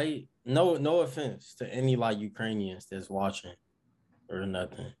losing fight. No offense to any like Ukrainians that's watching or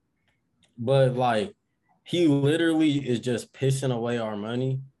nothing. But like he literally is just pissing away our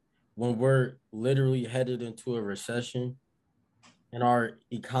money when we're literally headed into a recession and our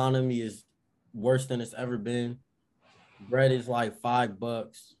economy is worse than it's ever been. Bread is like $5.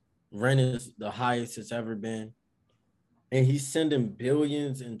 Rent is the highest it's ever been. And he's sending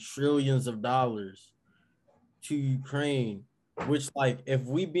billions and trillions of dollars to Ukraine, which like if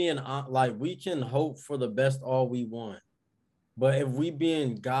we being like we can hope for the best all we want. But if we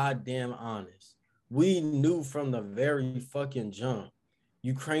being goddamn honest, we knew from the very fucking jump,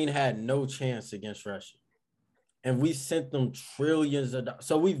 Ukraine had no chance against Russia. And we sent them trillions of dollars.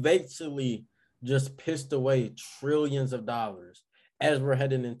 So we basically just pissed away trillions of dollars as we're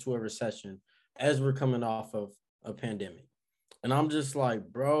heading into a recession, as we're coming off of a pandemic. And I'm just like,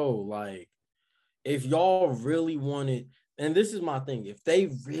 bro, like, if y'all really wanted, and this is my thing, if they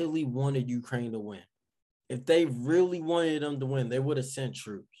really wanted Ukraine to win, if they really wanted them to win, they would have sent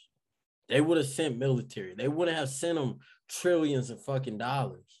troops. They would have sent military. They wouldn't have sent them trillions of fucking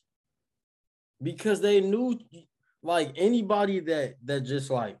dollars. Because they knew, like, anybody that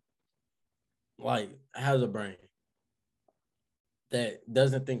just like has a brain that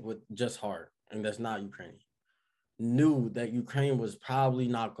doesn't think with just heart and that's not Ukrainian, knew that Ukraine was probably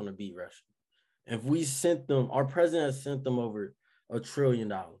not going to beat Russia. If we sent them, our president has sent them over $1 trillion.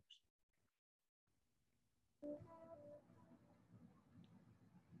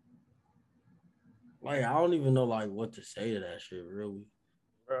 Like, I don't even know like what to say to that shit, really.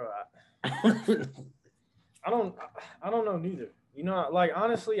 Bro, I don't know neither. You know, like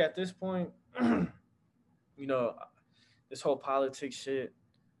honestly, at this point, you know, this whole politics shit,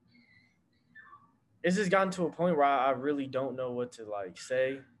 it's just gotten to a point where I really don't know what to like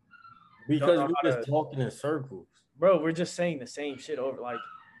say. Don't Because know we how just to, talking in circles. bro. We're just saying the same shit over. Like,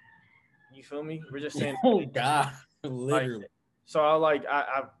 you feel me? We're just saying Oh God, like. literally. So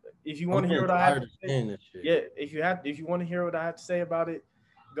I if you I'm want to hear getting what I have tired to of say, saying this shit. yeah. If you want to hear what I have to say about it,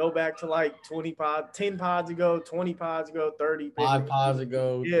 go back to like 10 pods ago, 20 pods ago, 30, 50. 5 pods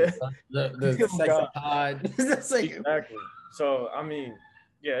ago, Yeah. the Oh, second God. pod, the second. Exactly. So I mean,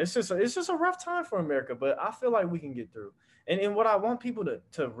 yeah, it's just a rough time for America, but I feel like we can get through. And what I want people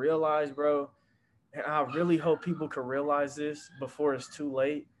to realize, bro, and I really hope people can realize this before it's too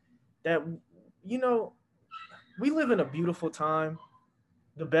late, that you know, we live in a beautiful time,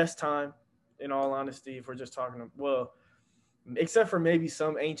 the best time, in all honesty, if we're just talking well, except for maybe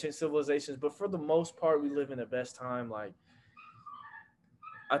some ancient civilizations, but for the most part, we live in the best time. Like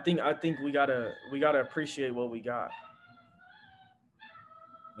I think we gotta appreciate what we got.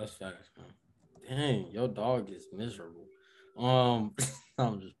 That's facts, man. Dang, your dog is miserable. Um,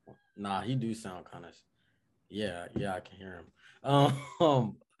 I'm just nah. He do sound kind of. Yeah, yeah, I can hear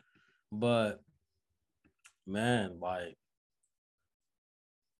him. But man, like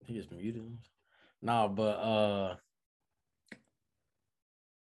he is muted. Nah, but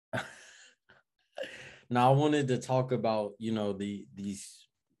now I wanted to talk about these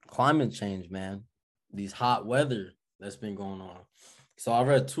climate change, man, these hot weather that's been going on. So I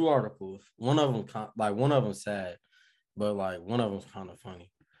read two articles. One of them one of them sad, but like one of them's kind of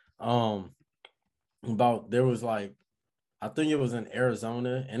funny. Um, about there was like I think it was in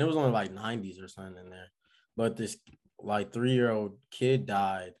Arizona, and it was only like 90s or something in there, but this like 3-year-old kid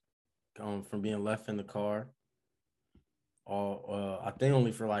died from being left in the car. I think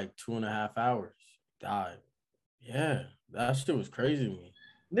only for like 2.5 hours. Died. Yeah, that shit was crazy to me,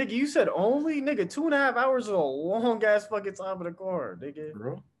 Nigga, you said only? Nigga, 2.5 hours is a long ass fucking time in the car, nigga.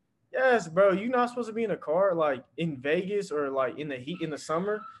 bro. Yes, bro. You not supposed to be in a car like in Vegas or like in the heat in the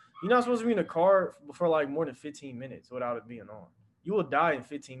summer. You're not supposed to be in a car for like more than 15 minutes without it being on. You will die in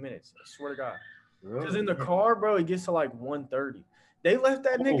 15 minutes. I swear to God. Because in the Bro. car, bro, it gets to like 1:30. They left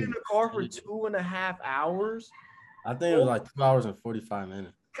that nigga in Oh the car for shit. 2.5 hours. I think it was Oh like 2 hours and 45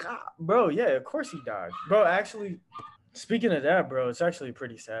 minutes. God, bro. Yeah, of course he died, bro. Actually, speaking of that, bro, it's actually a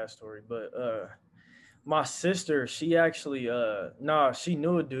pretty sad story. But my sister, she actually she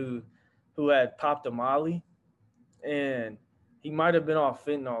knew a dude who had popped a Molly, and he might have been off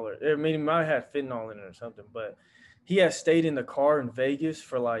fentanyl, or I mean, he might have had fentanyl in it or something. But he had stayed in the car in Vegas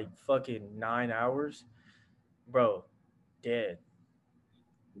for like fucking 9 hours, bro, dead.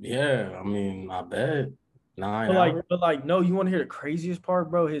 Yeah, I mean, I bet 9 But like, hours. no, you want to hear the craziest part,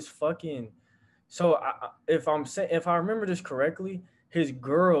 bro? His fucking so if I'm saying if I remember this correctly, his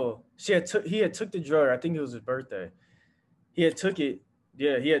girl he had took the drug. I think it was his birthday. He had took it.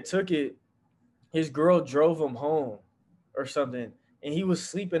 Yeah, he had took it. His girl drove him home or something, and he was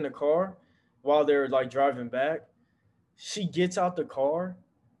asleep in the car while they were like driving back. She gets out the car,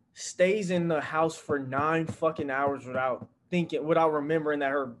 stays in the house for 9 fucking hours without remembering that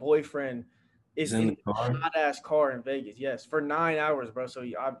her boyfriend He's is in in the the car. hot ass car in Vegas. Yes, for 9 hours, bro. So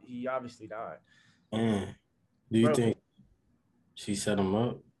he obviously died, Man, do you bro. think she set him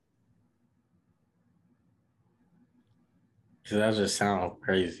up? Because that just sounds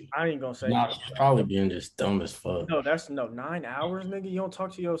crazy. I ain't gonna say Nah, she's probably being just dumb as fuck. no. That's no 9 hours, nigga. You don't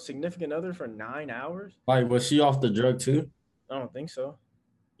talk to your significant other for 9 hours? Like, was she off the drug too? I don't think so.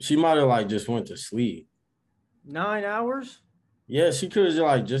 She might have like just went to sleep. 9 hours? Yeah, she could have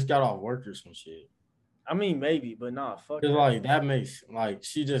like just got off work or some shit. I mean, maybe, but nah, fuck Cause that. like that makes like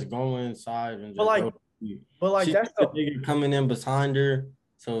she just go inside and But just like, go to sleep. She that's the the. nigga coming in behind her,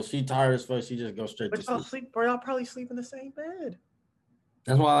 so she tired as fuck. She just go straight to But y'all sleep. sleep, bro. Y'all probably sleep in the same bed,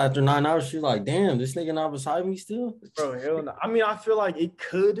 That's why after 9 hours, she's like, "Damn, this nigga not beside me still." bro. Hell no. I mean, I feel like it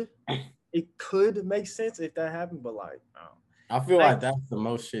could make sense if that happened, but like, no. I feel Like, like that's the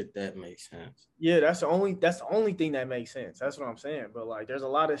most shit that makes sense. yeah, that's the only thing that makes sense. That's what I'm saying. But like, there's a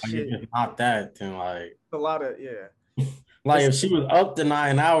lot of Like if shit. it's not that, then like, A lot of yeah. like It's if she was up to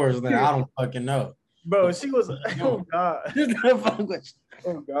 9 hours, then I don't fucking know. bro. The She fuck was. was she Oh doing? God. The fuck was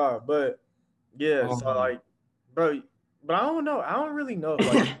Oh God. But yeah. So um, like, bro. But I don't know. I don't really know if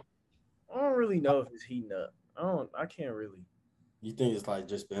like I don't really know if it's heating up. I don't. I can't really, you think it's like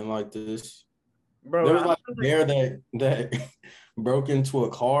just been like this? bro. There was I like feel a like bear that broke into a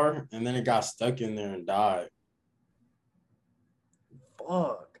car and then it got stuck in there and died.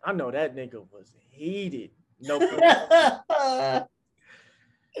 fuck. I know that nigga was heated. No, Bro,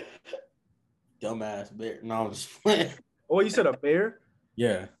 dumbass bear. No, I'm just playing. Oh, you said a bear?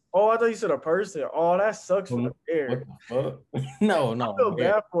 Yeah. Oh, I thought you said a person. Oh, that sucks for the What bear. the fuck? No, I no, feel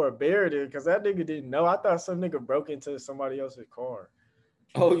bear. bad for a bear, dude, because that nigga didn't know. I thought some nigga broke into somebody else's car.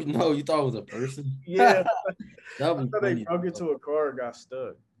 Oh no, you thought it was a person? Yeah, That'd I be thought they funny. broke into a car and got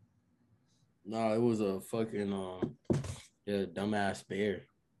stuck. No, it was a fucking yeah, dumbass bear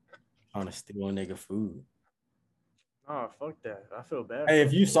trying to steal a nigga food. Oh, fuck that. I feel bad Hey, for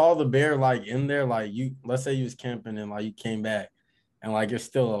if you saw the bear like in there, like you, let's say you was camping and like you came back and like it's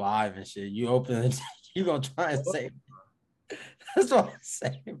still alive and shit, you open it, you gonna try and him. save. That's what I'm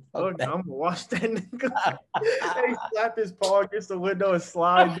saying. Fuck Fuck, that. I'm gonna watch that nigga. Hey, slap his paw against the window and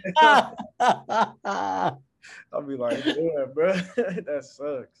slide down. I'll be like, yeah, bro, that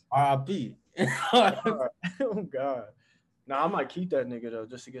sucks. R.I.P. God. Oh God. Nah, I might keep that nigga though,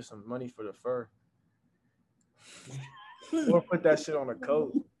 just to get some money for the fur, or put that shit on a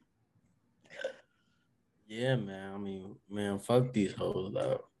coat. Yeah, man. I mean, man, fuck these hoes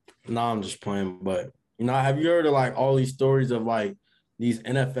though. No, I'm just playing. But you know, have you heard of like all these stories of like these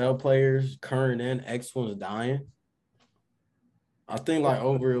NFL players, current and ex ones dying? I think like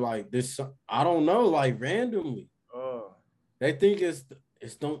over like this, I don't know, like randomly. Oh, They think it's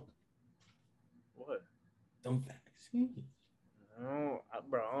what? don't vaccine. Bro,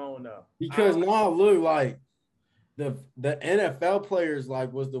 I don't know. Because now look like the NFL players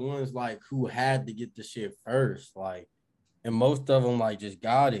like was the ones like who had to get the shit first, like, and most of them like just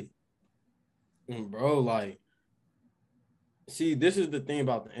got it. And bro, like, see, this is the thing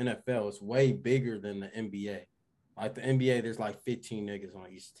about the NFL. It's way bigger than the NBA. Like the NBA, there's like 15 niggas on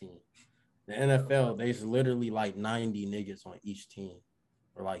each team. The NFL, there's literally like 90 niggas on each team,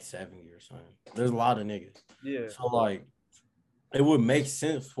 or like 70 or something. There's a lot of niggas. Yeah. So like, it would make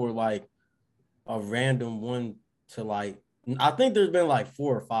sense for like a random one to like. I think there's been like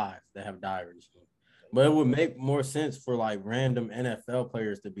 4 or 5 that have died recently, but it would make more sense for like random NFL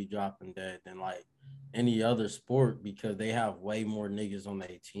players to be dropping dead than like any other sport because they have way more niggas on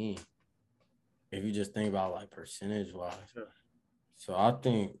their team. If you just think about like percentage wise, so I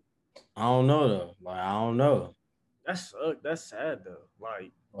think I don't know though. Like I don't know. That's sad though.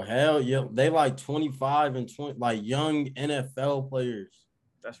 Like, Well, hell yeah, they like 25 and 20, like young NFL players.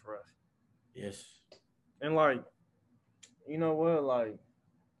 that's rough. Yes. And like, you know what? Like,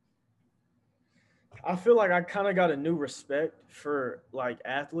 I feel like I kind of got a new respect for like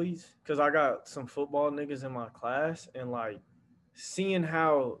athletes because I got some football niggas in my class, and like seeing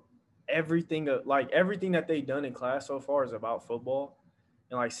how everything that they done in class so far is about football,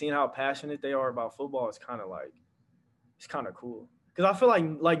 and like seeing how passionate they are about football is kind of like it's kind of cool because I feel like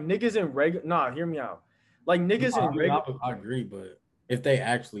niggas in regular hear me out, like No, niggas I in mean, regular. I agree, but if they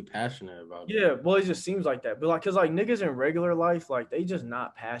actually passionate about it, Yeah, well, it just seems like that. But like, cause like niggas in regular life, like they just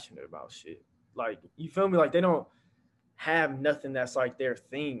not passionate about shit. Like, you feel me? Like they don't have nothing that's like their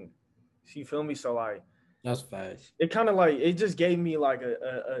thing. You feel me? So like, that's fast. it kind of like it just gave me like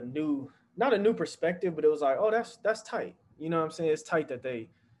a new, not a new perspective, but it was like, oh, that's tight. You know what I'm saying? It's tight that they,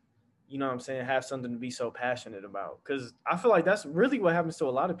 you know what I'm saying, have something to be so passionate about. Cause I feel like that's really what happens to a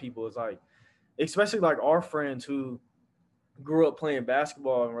lot of people is like, especially like our friends who grew up playing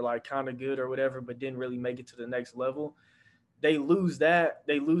basketball and were like kind of good or whatever, but didn't really make it to the next level. They lose that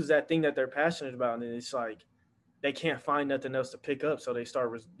thing that they're passionate about, and it's like they can't find nothing else to pick up, so they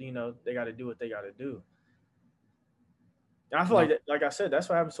start, they got to do what they got to do. And I feel like No, that, like I said, that's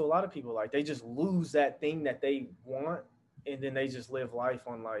what happens to a lot of people. Like they just lose that thing that they want, and then they just live life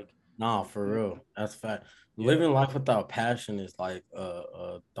on like, nah, for real, that's fact. yeah, Living life without passion is like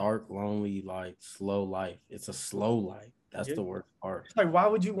a dark, lonely, like slow life. It's a slow life. That's yeah. the worst part. It's like, why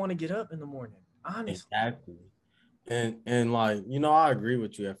would you want to get up in the morning? Honestly, Exactly. And like I agree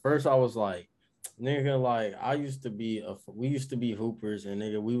with you. At first, I was like, nigga, like we used to be hoopers, and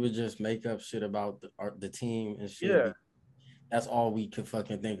nigga, we would just make up shit about the team and shit. yeah, That's all we could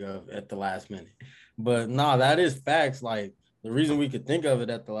fucking think of at the last minute. But nah, that is facts. Like the reason we could think of it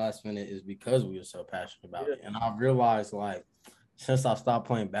at the last minute is because we were so passionate about yeah, it. And I realized like since I stopped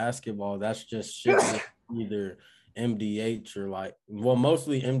playing basketball, that's just shit with either MDH or like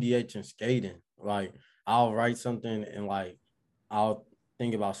mostly MDH and skating. Like I'll write something and like I'll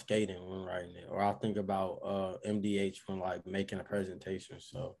think about skating when writing it, or I'll think about MDH when like making a presentation.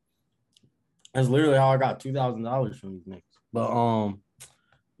 So that's literally how I got $2,000 from these niggas. But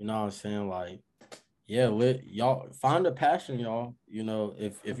you know what I'm saying? Like, yeah, y'all find a passion, y'all. You know,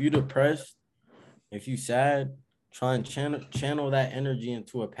 if you depressed, if you sad, try and channel that energy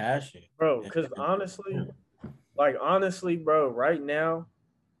into a passion. bro. Because honestly, bro, right now,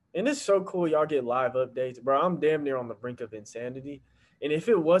 and it's so cool y'all get live updates, bro. I'm damn near on the brink of insanity And if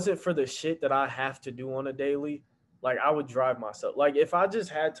it wasn't for the shit that I have to do on a daily, like I would drive myself. Like if I just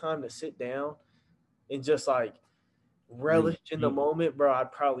had time to sit down and just like Really relish in the think. moment, bro,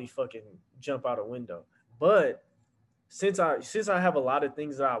 I'd probably fucking jump out a window. But since I have a lot of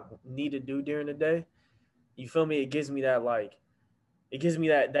things that I need to do during the day, you feel me? It gives me that like it gives me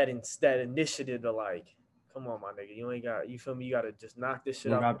that initiative to like, come on, my nigga, you ain't got you feel me? You gotta just knock this You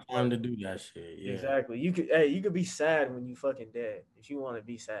shit don't out the got time park. to do that shit. Yeah. Exactly. You could be sad when you fucking dead if you want to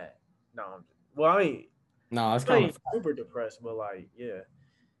be sad. No, well, No, it's I kind ain't of super depressed, but like, yeah.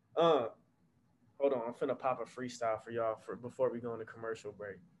 Uh, hold on, I'm finna pop a freestyle for y'all for before we go into commercial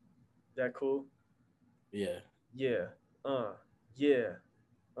break. That cool? yeah. Yeah. Uh, yeah.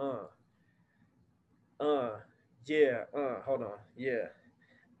 Uh, uh, yeah. Hold on. Yeah.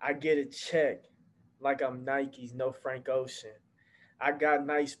 I get a check like I'm Nike's, no Frank Ocean. I got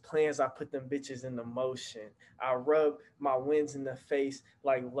nice plans. I put them bitches into motion. I rub my wins in the face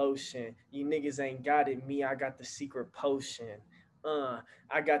like lotion. You niggas ain't got it. Me, I got the secret potion.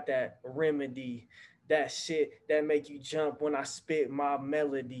 I got that remedy. That shit that make you jump when I spit my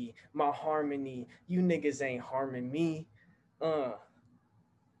melody, my harmony. You niggas ain't harming me. Uh,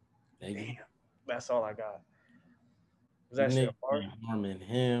 Thank damn. you. That's all I got. Was You that shit niggas hard? ain't harming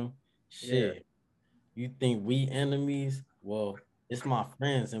him. Yeah. Shit. You think we enemies? Well, it's my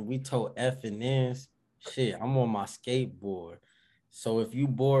friends and we told F and N's. Shit, I'm on my skateboard. So if you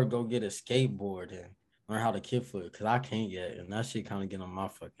bored, go get a skateboard and learn how to kickflip. Cause I can't yet. And that shit kind of get on my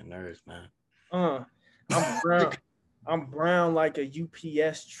fucking nerves, man. Uh, I'm brown. I'm brown like a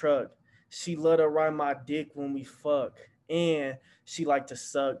UPS truck. She love to ride my dick when we fuck, and she like to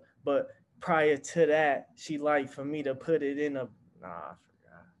suck. But prior to that, she like for me to put it in a. Nah, I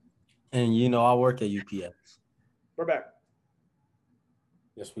forgot. And you know, I work at UPS. We're back.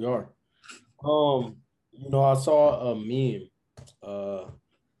 Yes, we are. I saw a meme on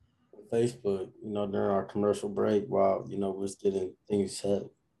Facebook, during our commercial break while, we was getting things set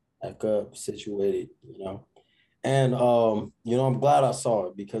back up, situated. And I'm glad I saw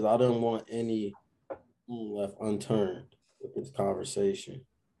it because I didn't want any left unturned with this conversation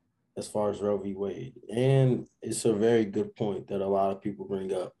as far as Roe v. Wade. And it's a very good point that a lot of people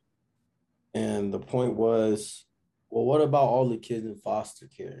bring up. And the point was, well, what about all the kids in foster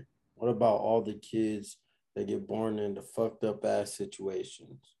care? What about all the kids that get born into fucked up ass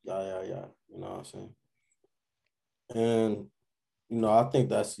situations? Yeah, yeah, yeah. You know what I'm saying? And, I think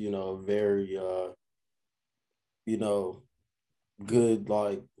that's, a very, you know, good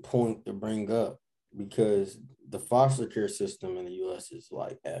like point to bring up because the foster care system in the US is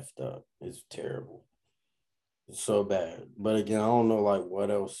like effed up. It's terrible. It's so bad. But again, I don't know like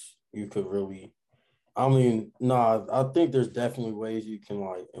what else you could really I mean, no, I think there's definitely ways you can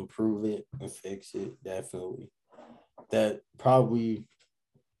like improve it and fix it. Definitely. That probably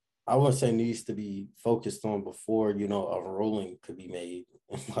I would say needs to be focused on before, a ruling could be made.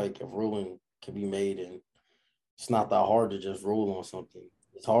 Like a ruling could be made and it's not that hard to just rule on something.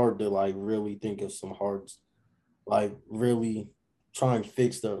 It's hard to like really think of some hard, like really try and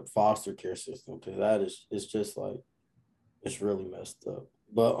fix the foster care system because it's just like it's really messed up.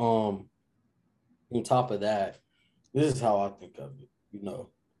 But on top of that, this is how I think of it.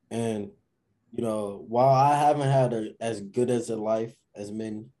 And while I haven't had as good as a life as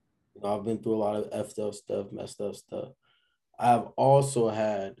many, I've been through a lot of effed up stuff, messed up stuff. I've also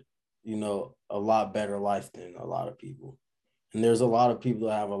had, a lot better life than a lot of people. And there's a lot of people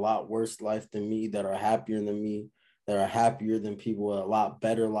that have a lot worse life than me, that are happier than me, that are happier than people with a lot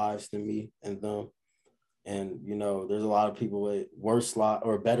better lives than me and them. And, there's a lot of people with worse life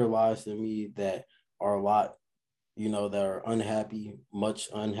or better lives than me that are a lot, that are unhappy, much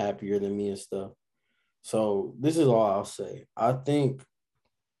unhappier than me and stuff. So this is all I'll say. I think,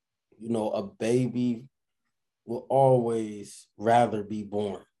 a baby will always rather be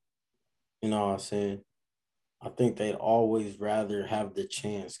born. You know what I'm saying? I think they'd always rather have the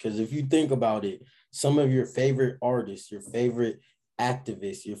chance. Because if you think about it, some of your favorite artists, your favorite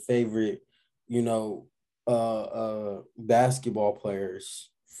activists, your favorite, basketball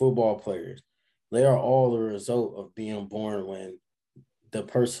players, football players, they are all the result of being born when the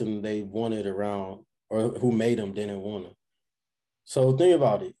person they wanted around or who made them didn't want them. So think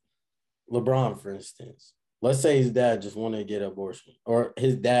about it. LeBron, for instance. Let's say his dad just wanted to get an abortion, or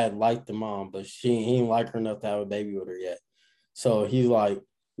his dad liked the mom, but he didn't like her enough to have a baby with her yet. So he's like,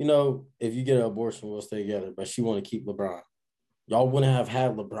 if you get an abortion, we'll stay together. But she want to keep LeBron. Y'all wouldn't have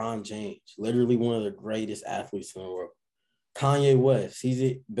had LeBron James, literally one of the greatest athletes in the world. Kanye West,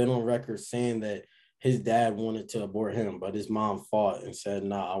 he's been on record saying that his dad wanted to abort him, but his mom fought and said,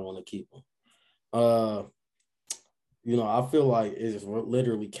 "Nah, I want to keep him." I feel like it's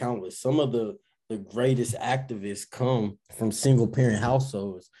literally countless. Some of the greatest activists come from single parent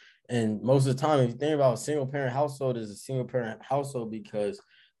households. And most of the time, if you think about a single parent household, is a single parent household because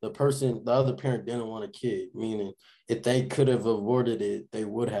the other parent didn't want a kid, meaning if they could have avoided it, they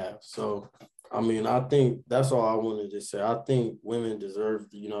would have. So, I mean, I think that's all I wanted to say. I think women deserve,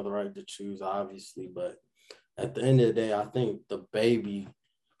 the right to choose, obviously, but at the end of the day, I think the baby,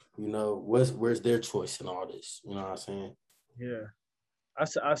 where's their choice in all this? You know what I'm saying? Yeah.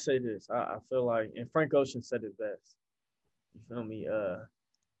 I say this. I feel like, and Frank Ocean said it best. You feel me?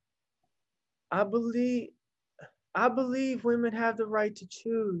 I believe I believe women have the right to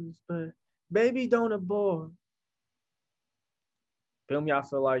choose, but baby don't abort. Feel me? I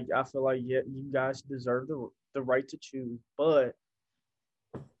feel like yeah, you guys deserve the right to choose, but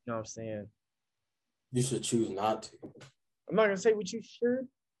you know what I'm saying? You should choose not to. I'm not gonna say what you should,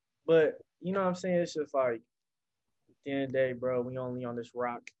 but you know what I'm saying? It's just like at the end of the day, bro, we only on this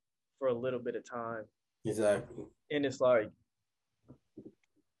rock for a little bit of time. Exactly. And it's like,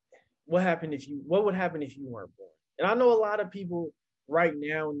 what would happen if you weren't born? And I know a lot of people right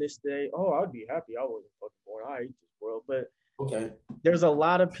now in this day, oh, I'd be happy I wasn't fucking born. I hate this world. But Okay. there's a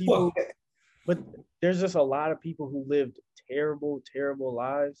lot of people, but there's just a lot of people who lived terrible, terrible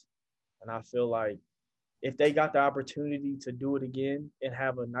lives. And I feel like if they got the opportunity to do it again and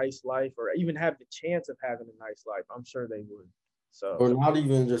have a nice life or even have the chance of having a nice life, I'm sure they would. So Or not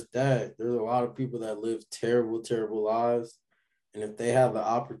even just that. There's a lot of people that live terrible, terrible lives. And if they have the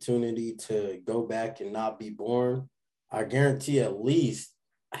opportunity to go back and not be born, I guarantee at least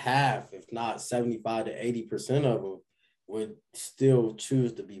half, if not 75 to 80% of them would still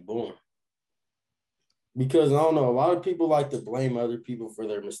choose to be born. Because I don't know, a lot of people like to blame other people for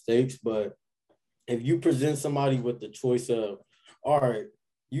their mistakes, but if you present somebody with the choice of, all right,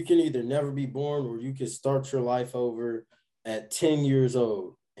 you can either never be born or you can start your life over at 10 years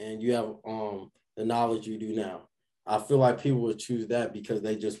old and you have the knowledge you do now. I feel like people would choose that because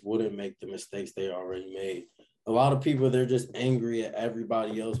they just wouldn't make the mistakes they already made. A lot of people, they're just angry at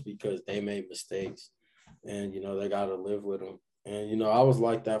everybody else because they made mistakes and, they got to live with them. And, I was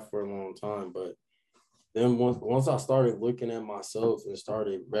like that for a long time, but then once I started looking at myself and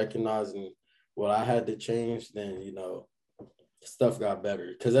started recognizing what I had to change, then, stuff got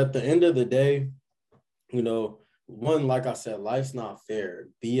better. Because at the end of the day, one, like I said, life's not fair.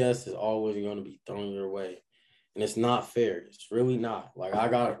 BS is always going to be thrown your way. And it's not fair. It's really not. Like,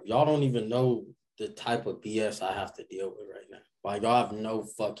 y'all don't even know the type of BS I have to deal with right now. Like, y'all have no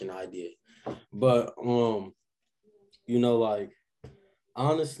fucking idea. But, like,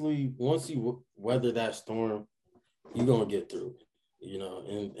 honestly, once you weather that storm, you're going to get through it.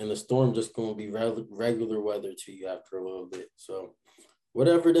 And the storm just going to be regular weather to you after a little bit. So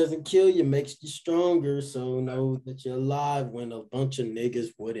whatever doesn't kill you makes you stronger. So know that you're alive when a bunch of niggas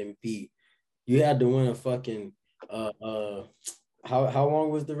wouldn't be. You had to win a fucking how long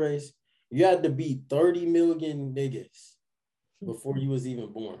was the race? You had to beat 30 million niggas before you was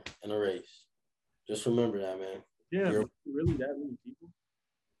even born in a race. Just remember that, man. yeah, really that many people.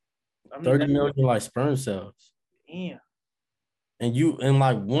 I mean, 30 million like sperm cells. Damn. And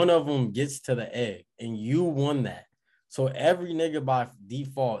like one of them gets to the egg and you won that. So every nigga by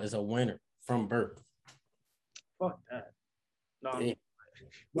default is a winner from birth. Fuck that. No,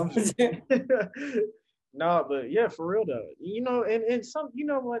 no, but yeah, for real though. And some, you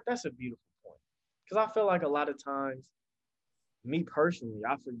know what? That's a beautiful point. Because I feel like a lot of times, me personally,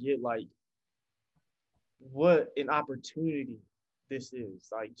 I forget like what an opportunity this is.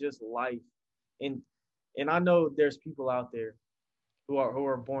 Like just life. And and I know there's people out there who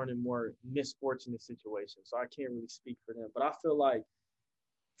are born in more misfortunate situations. So I can't really speak for them. But I feel like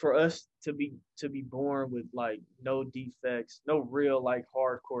for us to be born with like no defects, no real like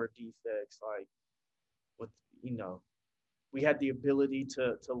hardcore defects, like with we had the ability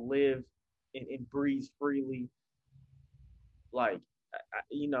to live and breathe freely. Like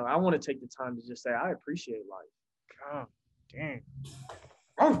I want to take the time to just say I appreciate life. God damn.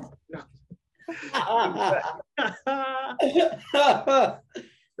 Oh,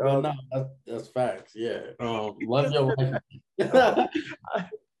 Well, no, that's facts. Yeah. Love your life.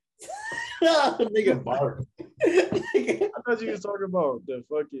 Nigga bark. I thought you was talking about the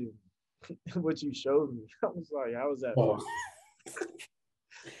fucking what you showed me. I was like, how was that?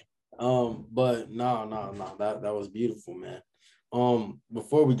 But no. That was beautiful, man.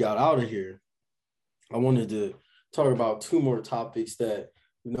 Before we got out of here, I wanted to talk about two more topics that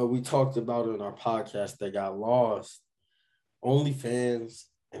we talked about in our podcast that got lost. OnlyFans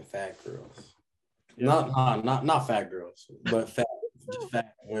and fat girls. Yeah. Not fat girls, but fat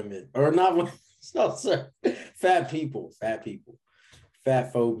women. Or not women. No, sir. fat people,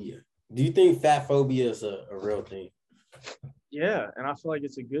 fat phobia. Do you think fat phobia is a real thing? Yeah, and I feel like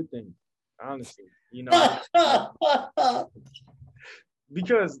it's a good thing, honestly. You know,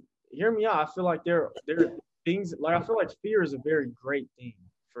 because hear me out. I feel like there are things like I feel like fear is a very great thing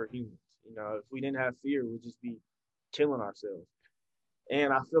for humans. You know, if we didn't have fear, we'd just be killing ourselves.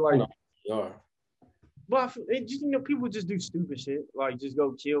 And I feel like, but I feel, it just people just do stupid shit, like just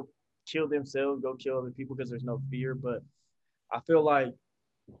go kill themselves, go kill other people because there's no fear. But I feel like,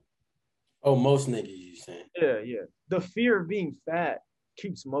 oh, most niggas, you saying? yeah, the fear of being fat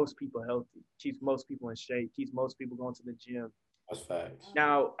keeps most people healthy, keeps most people in shape, keeps most people going to the gym. That's facts.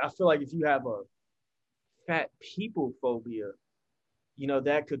 Now, I feel like if you have a fat people phobia, you know,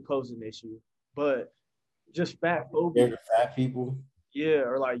 that could pose an issue. But just fat phobia, fat people, yeah,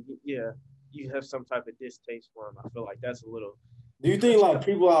 or like, yeah, you have some type of distaste for them. I feel like that's a little. Do you think like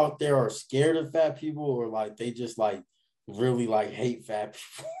people out there are scared of fat people, or like they just like really like hate fat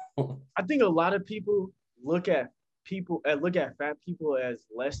people? I think a lot of people look at fat people as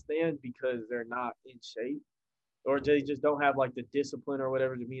less than because they're not in shape, or they just don't have like the discipline or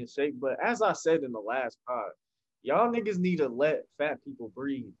whatever to be in shape. But as I said in the last pod, y'all niggas need to let fat people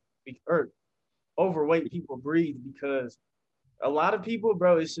breathe, or overweight people breathe, because a lot of people,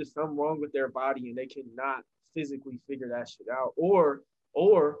 bro, it's just something wrong with their body and they cannot physically figure that shit out, or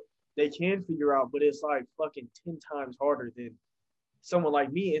they can figure out, but it's like fucking 10 times harder than someone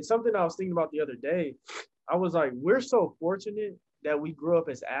like me. And something I was thinking about the other day, I was like, we're so fortunate that we grew up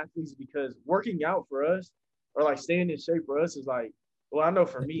as athletes, because working out for us, or like staying in shape for us, is like, well, I know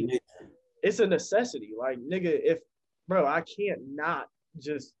for me, it's a necessity. Like, nigga, if, bro, I can't not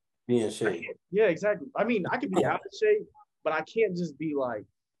just be in shape. Yeah, exactly. I mean, I could be out of shape, but I can't just be like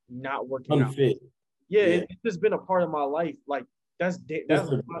not working unfit. out. Yeah, it's just been a part of my life. Like that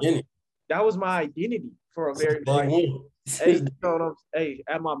was my identity for a very hey,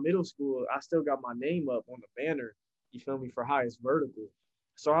 at my middle school, I still got my name up on the banner. You feel me, for highest vertical.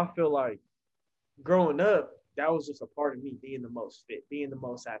 So I feel like growing up, that was just a part of me being the most fit, being the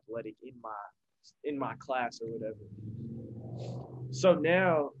most athletic in my class or whatever. So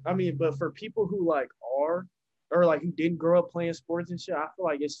now, I mean, but for people who like are, or like who didn't grow up playing sports and shit, I feel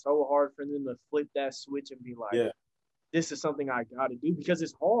like it's so hard for them to flip that switch and be like, this is something I got to do, because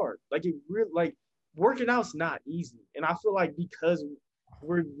it's hard. Like it really, like working out's not easy. And I feel like because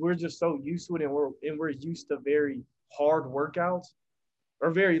we're just so used to it, and we're used to very hard workouts,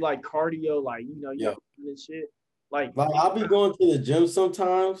 or very like cardio, like, you know, and shit. Like I'll be going to the gym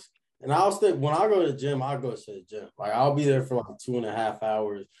sometimes, and when I go to the gym, I'll go to the gym. Like I'll be there for like 2.5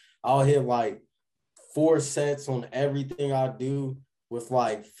 hours. I'll hit like 4 sets on everything I do with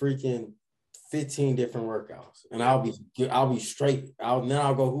like freaking 15 different workouts, and I'll be straight. Then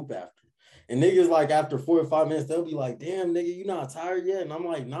I'll go hoop after. And niggas like after 4 or 5 minutes, they'll be like, "Damn, nigga, you not tired yet?" And I'm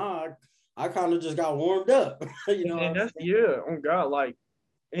like, "Nah, I kind of just got warmed up." You know, and that's oh God, like,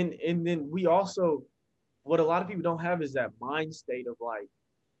 and then we also, what a lot of people don't have is that mind state of like,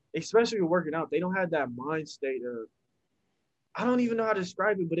 especially working out, they don't have that mind state of, I don't even know how to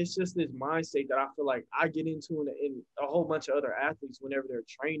describe it, but it's just this mind state that I feel like I get into in a whole bunch of other athletes whenever they're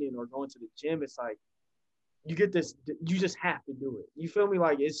training or going to the gym. It's like, you get this, you just have to do it. You feel me?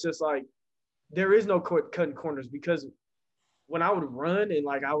 Like, it's just like, there is no cutting corners, because when I would run, and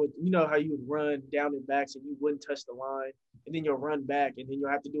like I would, you know how you would run down and backs and you wouldn't touch the line, and then you'll run back and then you'll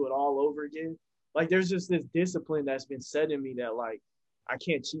have to do it all over again. Like, there's just this discipline that's been set in me that like, I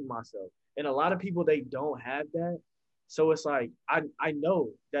can't cheat myself. And a lot of people, they don't have that. So it's like, I know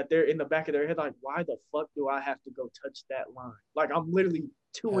that they're in the back of their head, like, why the fuck do I have to go touch that line? Like, I'm literally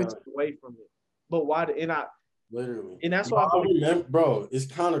 2 inches away from it. But why? Literally. And that's why I remember, bro, it's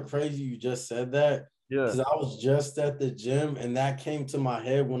kind of crazy you just said that. Yeah. Because I was just at the gym, and that came to my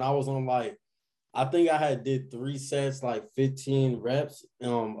head when I was on like, I think I had did 3 sets, like 15 reps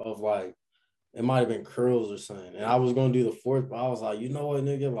of like, it might have been curls or something. And I was going to do the 4th, but I was like, you know what,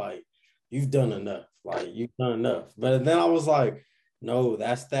 nigga, like, you've done enough. Like, you've done enough. But then I was like, no,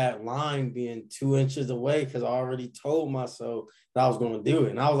 that's that line being 2 inches away, because I already told myself that I was going to do it.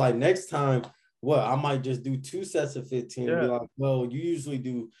 And I was like, next time, I might just do 2 sets of 15 and be like, well, you usually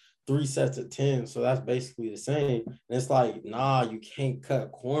do 3 sets of 10, so that's basically the same. And it's like, nah, you can't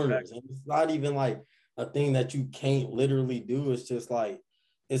cut corners. And it's not even like a thing that you can't literally do. It's just like,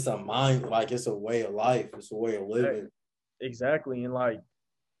 it's a mind, like it's a way of life. It's a way of living. Exactly. And like,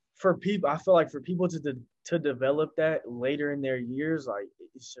 for people, I feel like for people to develop that later in their years, like,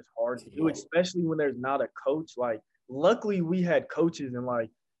 it's just hard to do, especially when there's not a coach. Like, luckily we had coaches and like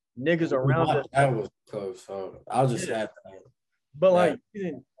niggas around us. That was close. So I'll just have that. But like,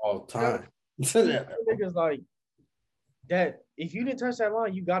 all the time. Niggas like, that if you didn't touch that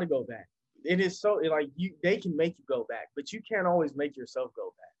line, you got to go back. It is so like they can make you go back, but you can't always make yourself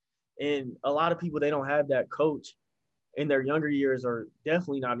go back. And a lot of people they don't have that coach in their younger years, or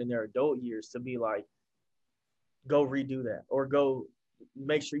definitely not in their adult years, to be like, go redo that or go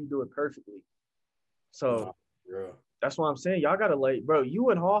make sure you do it perfectly. So Yeah. that's why I'm saying y'all gotta lay, bro. You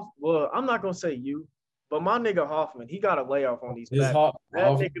and Hoff. Well, I'm not gonna say you, but my nigga Hoffman, he got a layoff on these His backs. That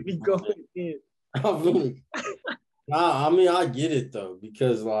nigga be going in. Nah, I mean, I get it though,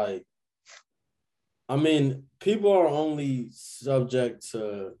 because like, I mean, people are only subject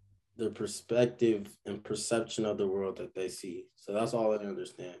to the perspective and perception of the world that they see. So that's all I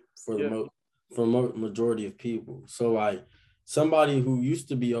understand for the majority of people. So like somebody who used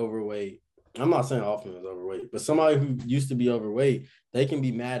to be overweight, I'm not saying Hoffman was overweight, but somebody who used to be overweight, they can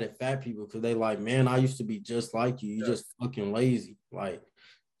be mad at fat people because they like, man, I used to be just like you. You just fucking lazy. Like,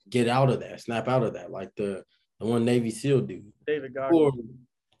 get out of that, snap out of that. Like the one Navy SEAL dude. David Goggins.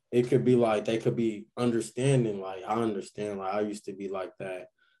 It could be like they could be understanding, like I understand, like I used to be like that.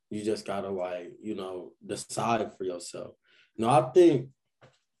 You just gotta like, decide for yourself. I think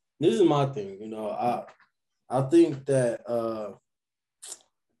this is my thing, I think that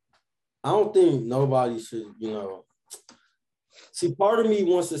I don't think nobody should, see, part of me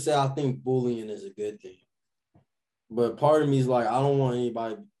wants to say I think bullying is a good thing. But part of me is like, I don't want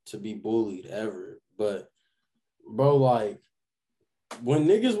anybody to be bullied ever. But bro, like, when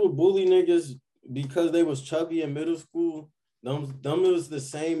niggas would bully niggas because they was chubby in middle school, them was the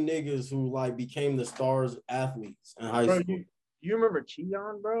same niggas who like became the stars athletes in high school. You remember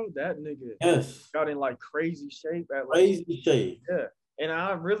Keon, bro? That nigga got in like crazy shape at like crazy shape. Yeah. And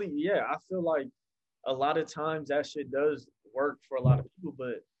I feel like a lot of times that shit does work for a lot of people,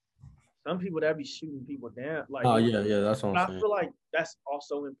 but some people that be shooting people down. Like, oh yeah, that's what I'm saying. I feel like that's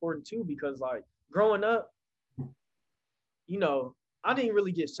also important too, because like growing up, I didn't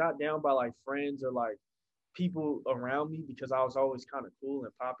really get shot down by like friends or like people around me because I was always kind of cool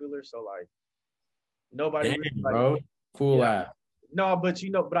and popular. So like nobody really, like, bro. Cool ass. No, but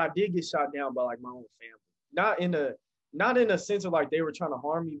but I did get shot down by like my own family. Not in a sense of like they were trying to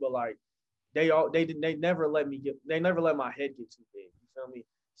harm me, but like they never let my head get too big. You feel me?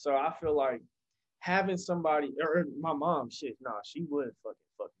 So I feel like having somebody, or my mom, shit, nah, she would fucking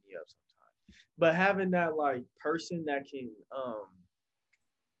fuck me up sometimes. But having that like person that can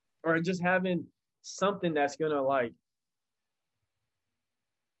or just having something that's gonna like,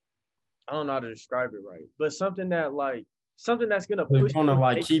 I don't know how to describe it right, but something that's gonna push you to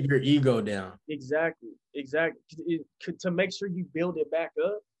like keep your ego down. Exactly. To make sure you build it back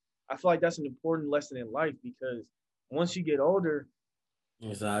up. I feel like that's an important lesson in life, because once you get older,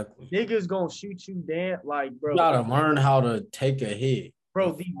 exactly, niggas gonna shoot you down. Like, bro, you gotta learn how to take a hit,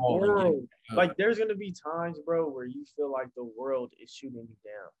 bro. The world, like, there's gonna be times, bro, where you feel like the world is shooting you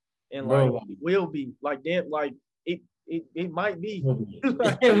down, and bro, like, it will be like that. Like, it might be.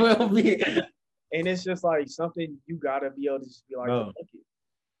 It will be. And it's just like something you gotta be able to just be like, bro.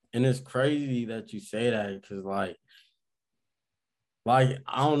 And it's crazy that you say that, because like I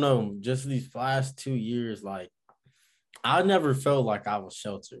don't know, just these last 2 years, like I never felt like I was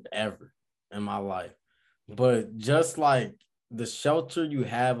sheltered ever in my life. But just like the shelter you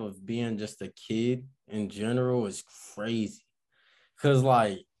have of being just a kid in general is crazy. Cause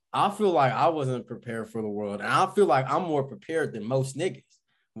like I feel like I wasn't prepared for the world. And I feel like I'm more prepared than most niggas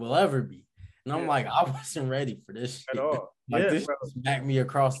will ever be. And I'm like, I wasn't ready for this shit. At all. Like, this smacked me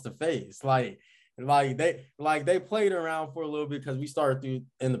across the face. Like they played around for a little bit because we started through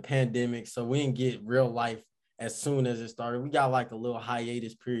in the pandemic. So we didn't get real life as soon as it started. We got like a little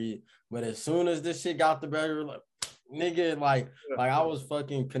hiatus period. But as soon as this shit got the better, like, nigga, like I was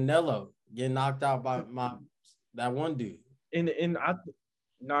fucking Canelo getting knocked out by that one dude. And he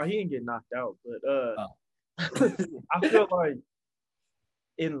didn't get knocked out, but I feel like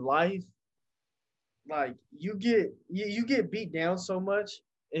in life, like you get beat down so much,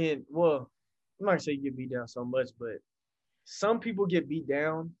 and well, I'm not gonna say you get beat down so much, but some people get beat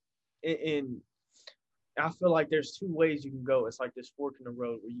down, and I feel like there's two ways you can go. It's like this fork in the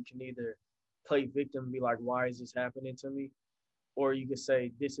road where you can either play victim and be like, why is this happening to me? Or you can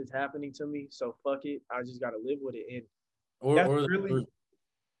say, this is happening to me, so fuck it, I just gotta live with it. And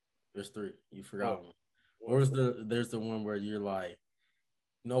there's three. You forgot one. Or there's the one where you're like,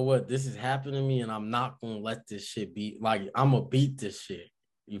 you know what, this is happening to me, and I'm not gonna let this shit be, like, I'm gonna beat this shit.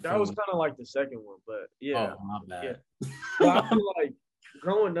 That was kind of like the second one, but yeah. Oh, my bad. Yeah. But I feel like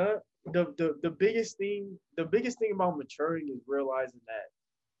growing up, the biggest thing about maturing is realizing that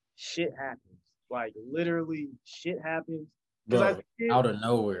shit happens. Like, literally, shit happens. Bro, out of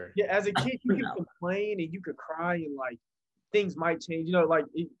nowhere. Yeah, as a kid, you can complain and you could cry and like things might change. You know, like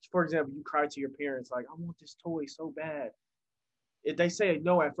for example, you cry to your parents like, "I want this toy so bad." If they say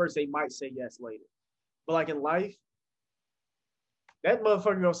no at first, they might say yes later. But like in life, that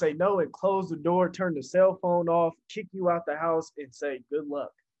motherfucker gonna say no and close the door, turn the cell phone off, kick you out the house, and say good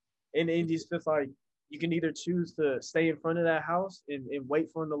luck. And it's just like you can either choose to stay in front of that house and wait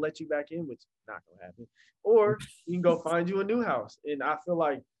for him to let you back in, which is not gonna happen, or you can go find you a new house. And I feel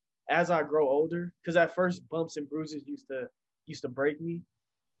like as I grow older, because at first bumps and bruises used to break me,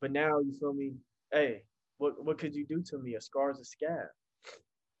 but now you feel me. Hey, what could you do to me? A scar is a scab.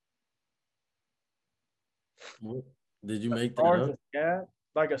 Did you A make that scar is up? a scab.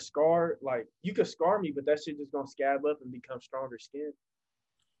 Like a scar, like you could scar me, but that shit just gonna scab up and become stronger skin.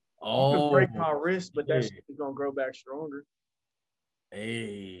 You could break Oh, my wrist, but that yeah. shit is gonna grow back stronger.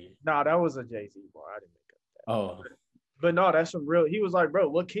 Hey. Nah, that was a Jay Z bar. I didn't make up. Oh, But no, that's some real. He was like, bro,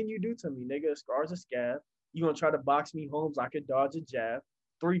 what can you do to me, nigga? A scar's a scab. You gonna try to box me, Holmes? I could dodge a jab.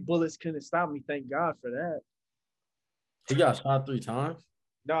 3 bullets couldn't stop me. Thank God for that. he got shot 3 times?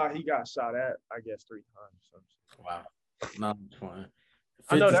 Nah, he got shot at, I guess, 3 times. Wow. Not fun.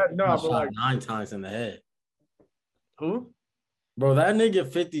 I know 50 that. Cent No, got but shot like, 9 times in the head. who? Bro, that nigga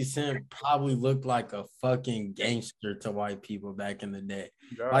 50 Cent probably looked like a fucking gangster to white people back in the day.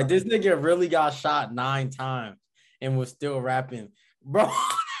 Like, God, this nigga really got shot 9 times and was still rapping. Bro,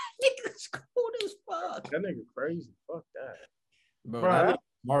 nigga's cool as fuck. that nigga crazy. Fuck that, Bro, bro. that nigga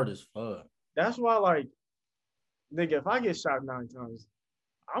smart as fuck. That's why, like, nigga, if I get shot 9 times,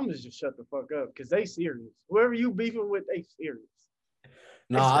 I'm just shut the fuck up because they serious. Whoever you beefing with, they serious.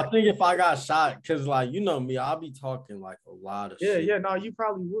 No, I think if I got shot, because like you know me, I'll be talking like a lot of Yeah, shit. yeah. No, you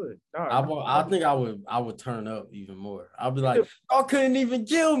probably would. No, I think I would turn up even more. I'll be like, if, y'all couldn't even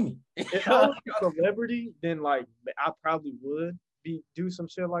kill me. if I was a celebrity, then like I probably would do some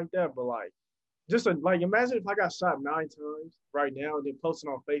shit like that. But like, like imagine if I got shot 9 times right now and then posting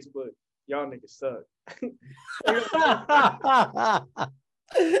on Facebook, y'all niggas suck.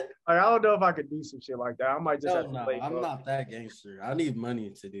 Like, I don't know if I could do some shit like that. I might just have Hell to no, wake I'm up. not that gangster. I need money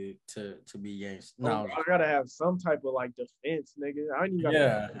to do to be gangster. Oh, No, I gotta have some type of like defense, nigga. I ain't even gotta.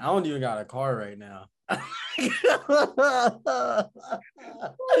 yeah, I don't even got a car right now.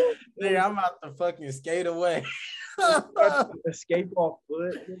 Nigga, I'm about to fucking skate away. Escape off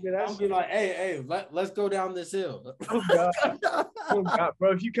foot, nigga. I'm be like, hey, let's go down this hill. Oh god, oh god,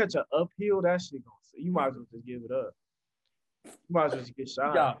 bro. If you catch an uphill, that shit gonna. You might as well just give it up. You might as well just get You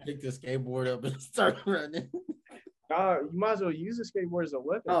shot. gotta pick the skateboard up and start running. Nah, you might as well use a skateboard as a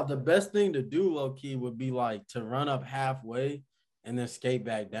weapon. No, the best thing to do, low key, would be like to run up halfway and then skate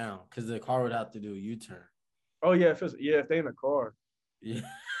back down because the car would have to do a U-turn. Oh yeah, if they in a car. Yeah,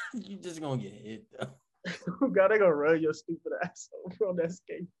 you just gonna get hit though. Oh god, they gonna run your stupid ass over on that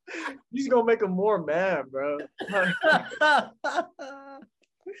skate. You just gonna make them more mad, bro.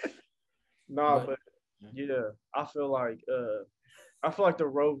 Nah, but yeah, I feel like the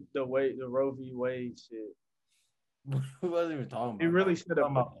Roe v. Wade shit. We wasn't even talking about. It really should have.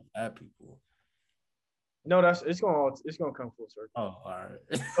 Talking about fat people. No, it's gonna come full circle. Oh, all right.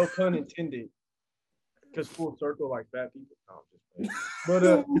 No pun intended. Because full circle like fat people. No,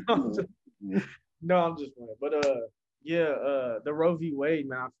 I'm just playing. But I'm just playing. But yeah, the Roe v. Wade,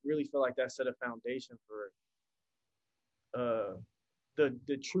 man, I really feel like that set a foundation for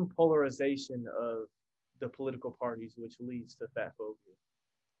the true polarization of the political parties, which leads to fat phobia.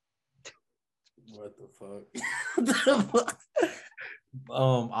 What the fuck?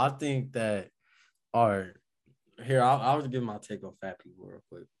 I think that. All right, here I'll give my take on fat people real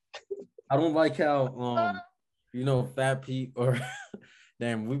quick. I don't like how fat people or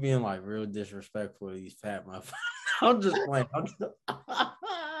damn, we being like real disrespectful to these fat motherfuckers. I'm just playing.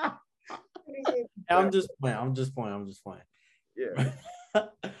 I'm just playing. Yeah.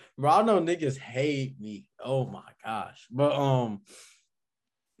 Bro, I know niggas hate me. Oh my gosh. But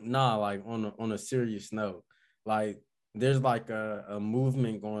nah, like on a serious note, like there's like a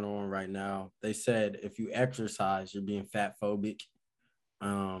movement going on right now. They said if you exercise, you're being fat phobic.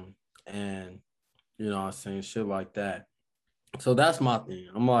 And you know what I'm saying, shit like that. So that's my thing.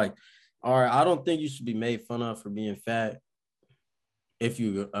 I'm like, all right, I don't think you should be made fun of for being fat if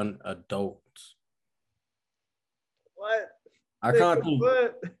you're an adult. What? I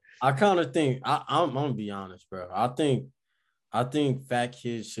kind of think I'm gonna be honest, bro. I think fat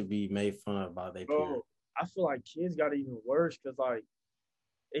kids should be made fun of by their parents. Bro, I feel like kids got it even worse because like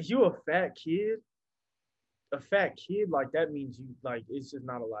if you a fat kid like that means you like it's just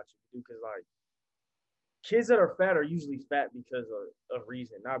not a lot you can do because like kids that are fat are usually fat because of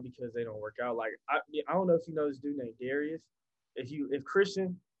reason, not because they don't work out. Like I don't know if you know this dude named Darius. If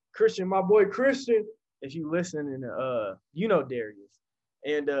Christian, my boy Christian, if you listen and you know Darius,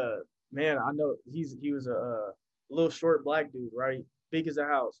 and man, I know he was a little short black dude, right? Big as a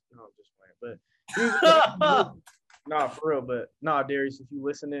house. No, I'm just playing, but he was nah for real. But nah, Darius, if you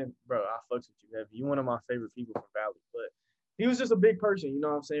listening, bro, I fucks with you heavy. You one of my favorite people from Valley, but he was just a big person, you know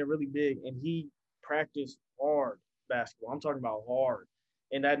what I'm saying? Really big, and he practiced hard basketball. I'm talking about hard.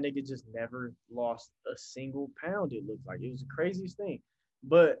 And that nigga just never lost a single pound, it looked like. It was the craziest thing.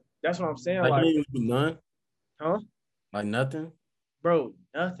 But that's what I'm saying. Like, Like, you do none? huh? Like nothing? Bro,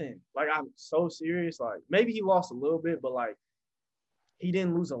 nothing. Like, I'm so serious. Like, maybe he lost a little bit, but like he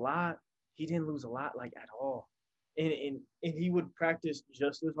didn't lose a lot. He didn't lose a lot, like at all. And he would practice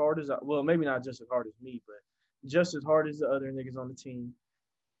just as hard as well, maybe not just as hard as me, but just as hard as the other niggas on the team.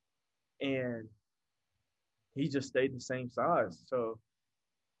 And he just stayed the same size. So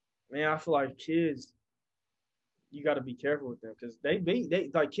man, I feel like kids, you got to be careful with them because they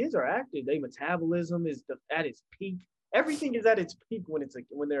like kids are active. They metabolism is at its peak. Everything is at its peak when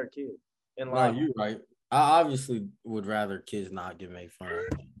they're a kid. And No, like, you're right. I obviously would rather kids not get made fun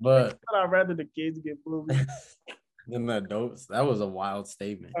of, but I'd rather the kids get bullied than the adults. That was a wild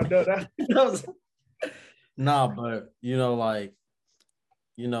statement. I know that. That was nah, but like,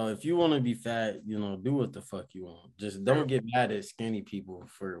 if you want to be fat, do what the fuck you want. Just don't get mad at skinny people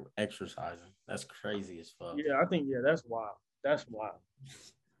for exercising. That's crazy as fuck. Yeah, I think that's wild. That's wild.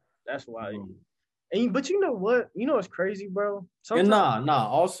 That's wild. Um, And but you know what? You know what's crazy, bro? and Sometimes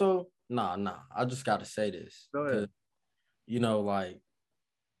also, nah. I just gotta say this. go ahead. You know, like,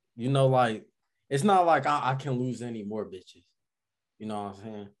 like it's not like I can lose any more bitches. You know what I'm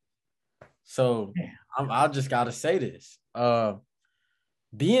saying? So I just gotta say this.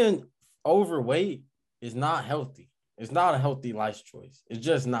 Being overweight is not healthy. It's not a healthy life choice. It's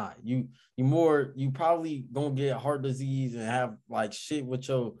just not. You probably gonna get heart disease and have like shit with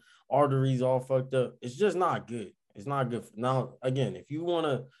your arteries all fucked up. It's just not good. It's not good. Now, again, if you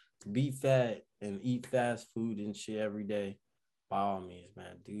wanna be fat and eat fast food and shit every day, by all means,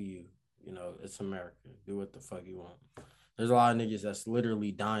 man, do you. It's America. Do what the fuck you want. There's a lot of niggas that's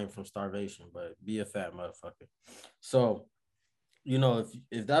literally dying from starvation, but be a fat motherfucker. So,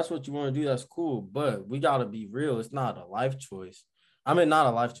 if that's what you want to do, that's cool. But we gotta be real. It's not a life choice. I mean, not a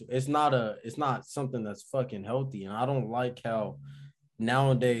life choice. It's not something that's fucking healthy. And I don't like how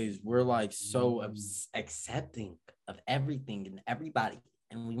nowadays we're like so accepting of everything and everybody,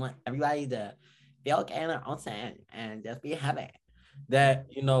 and we want everybody to feel okay on their own side and just be happy. That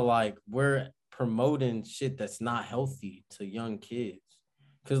like we're promoting shit that's not healthy to young kids.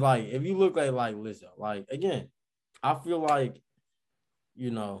 Cause like if you look like Lizzo, like again, I feel like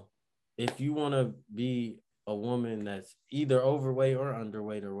if you want to be a woman that's either overweight or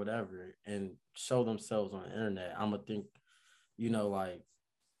underweight or whatever and show themselves on the internet, I'm gonna think, like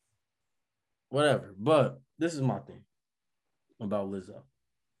whatever. But this is my thing about Lizzo.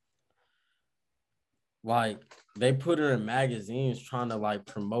 Like they put her in magazines trying to like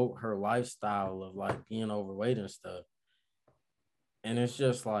promote her lifestyle of like being overweight and stuff. And it's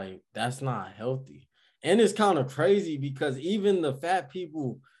just like, that's not healthy. And it's kind of crazy because even the fat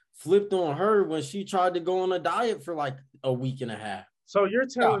people flipped on her when she tried to go on a diet for like a week and a half. So you're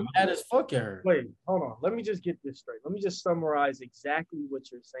telling me mad as fuck at her. wait, hold on. Let me just get this straight. Let me just summarize exactly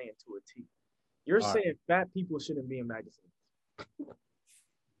what you're saying to a T. You're saying fat people shouldn't be in magazines.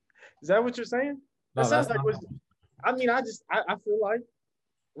 Is that what you're saying? That sounds like what I mean. I feel like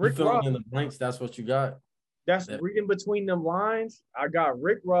Rick Ross in the blanks. That's what you got. That's reading between them lines. I got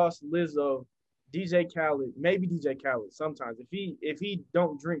Rick Ross, Lizzo, DJ Khaled, maybe DJ Khaled. Sometimes if he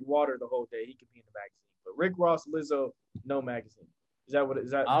don't drink water the whole day, he could be in the magazine. But Rick Ross, Lizzo, no magazine. Is that what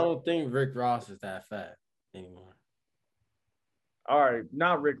is that? I don't think Rick Ross is that fat anymore. All right,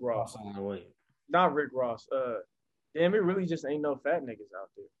 not Rick Ross. Not Rick Ross. Damn, it really just ain't no fat niggas out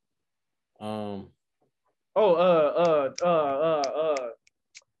there.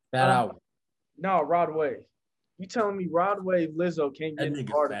 Fat Albert. No, Rod Wave. You telling me Rod Wave, Lizzo can't get an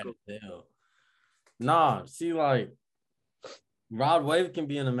article? Nah, see, like Rod Wave can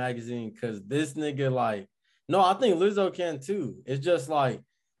be in a magazine because this nigga, like, no, I think Lizzo can too. It's just like,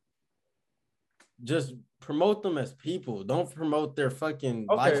 just promote them as people. Don't promote their fucking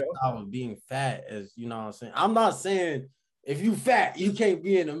lifestyle of being fat as, you know what I'm saying? I'm not saying if you fat, you can't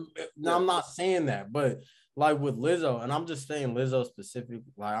be in a, no, I'm not saying that, but like with Lizzo, and I'm just saying Lizzo specific,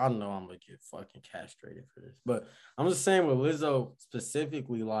 like I know I'm gonna get fucking castrated for this, but I'm just saying with Lizzo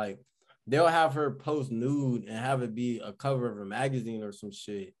specifically, like they'll have her post nude and have it be a cover of a magazine or some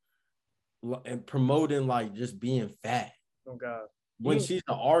shit and promoting like just being fat. Oh God. When she's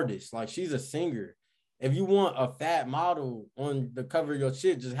an artist, like she's a singer. If you want a fat model on the cover of your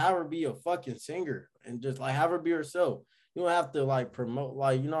shit, just have her be a fucking singer and just like have her be herself. You don't have to like promote,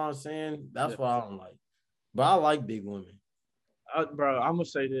 like, you know what I'm saying? That's what I don't like. But I like big women. Bro, I'm gonna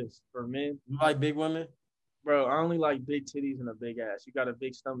say this for men. You like big women? Bro, I only like big titties and a big ass. You got a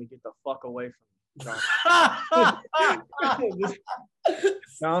big stomach, get the fuck away from me.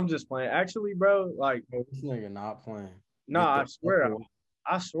 No, I'm just playing. Actually, bro, like this nigga not playing. no, I swear, I'm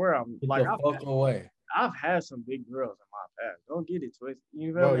get like the fuck away. I've had some big girls in my past. Don't get it twisted.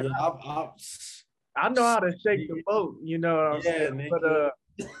 You feel Bro, me? yeah, I know how to shake the boat. You know what I'm saying? Nigga.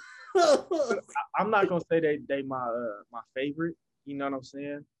 But I'm not gonna say they my my favorite. You know what I'm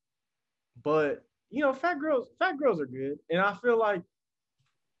saying? But you know, fat girls are good, and I feel like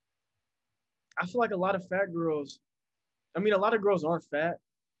a lot of fat girls. I mean, a lot of girls aren't fat.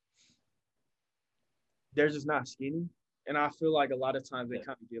 They're just not skinny, and I feel like a lot of times they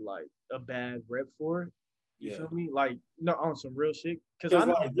kind of get like a bad rep for it. You feel me? Like, no, on some real shit. Because I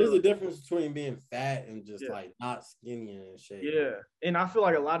know like, there's a difference between being fat and just like not skinny and shit. Yeah, and I feel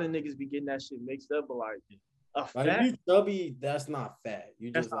like a lot of niggas be getting that shit mixed up, but like a fat, if you chubby, that's not fat.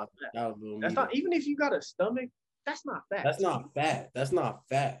 You just like that's not even if you got a stomach, that's not fat. That's not fat. That's not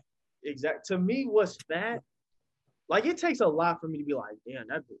fat. Exact. To me, what's fat? Like, it takes a lot for me to be like, damn,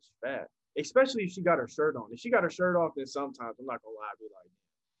 that bitch fat. Especially if she got her shirt on. If she got her shirt off, then sometimes I'm not gonna lie, I'd be like,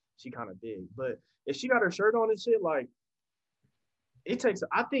 she kind of big. But if she got her shirt on and shit, like, it takes.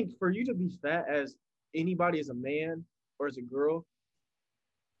 I think for you to be fat as anybody, as a man or as a girl,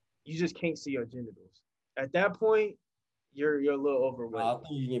 you just can't see your genitals. At that point, you're a little overweight. I think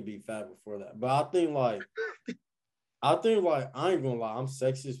you can be fat before that, but I think like I ain't gonna lie, I'm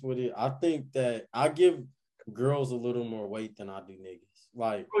sexist with it. I think that I give girls a little more weight than I do niggas.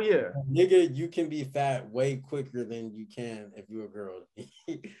 Like, oh yeah, nigga, you can be fat way quicker than you can if you're a girl.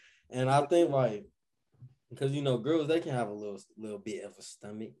 And I think like, because you know, girls, they can have a little bit of a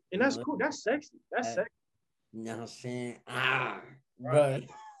stomach, and that's cool. That's sexy. That's sexy. You know what I'm saying? But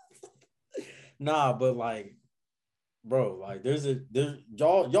nah, but like, bro, like there's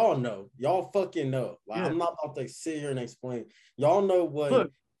y'all know, y'all fucking know. Like, I'm not about to sit here and explain. Y'all know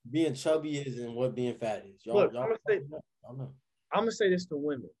what being chubby is and what being fat is. Y'all know. I'm gonna say this to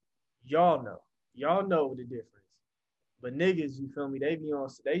women. Y'all know the difference. But niggas, you feel me? They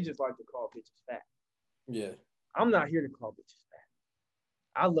just like to call bitches fat. Yeah. I'm not here to call bitches fat.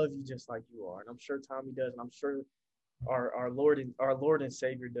 I love you just like you are, and I'm sure Tommy does, and I'm sure our Lord and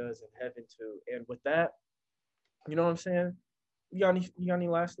Savior does in heaven too. And with that, you know what I'm saying? You got any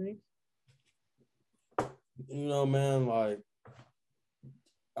last things? You know, man, like,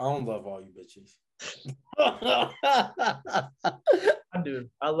 I don't love all you bitches. I do.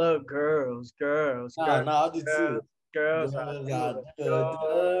 I love girls. No, I do too. Girls.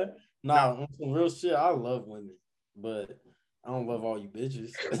 Nah, on some real shit, I love women, but I don't love all you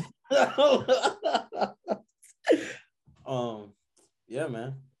bitches. Yeah,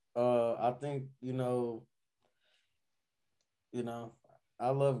 man. I think you know, I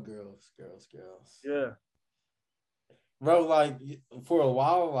love girls. Yeah. Bro, like for a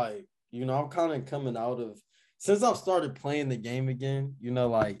while, like, I'm kind of coming out of, since I've started playing the game again,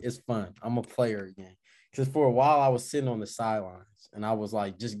 like it's fun. I'm a player again. Because for a while I was sitting on the sidelines and I was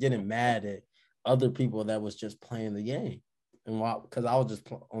like just getting mad at other people that was just playing the game. And because I was just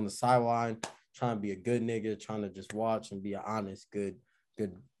on the sideline trying to be a good nigga, trying to just watch and be an honest, good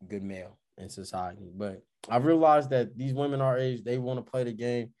male in society. But I realized that these women our age, they want to play the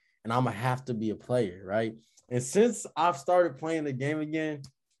game and I'm going to have to be a player, right? And since I've started playing the game again,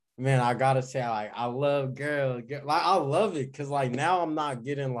 man, I gotta say, like, I love girls. Like, I love it because, like, now I'm not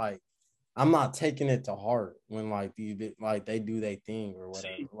taking it to heart when like they do their thing or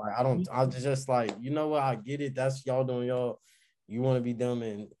whatever. Like, I'm just like, you know what? I get it. That's y'all doing y'all. You want to be dumb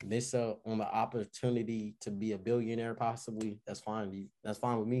and miss out on the opportunity to be a billionaire, possibly. That's fine. That's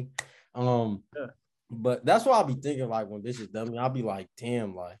fine with me. But that's what I'll be thinking. Like when bitches dumb me, I'll be like,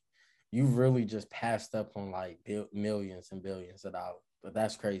 damn, like, you really just passed up on like millions and billions of dollars. But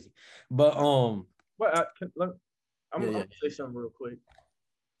that's crazy. But I'm gonna say something real quick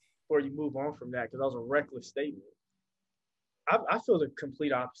before you move on from that, because that was a reckless statement. I feel the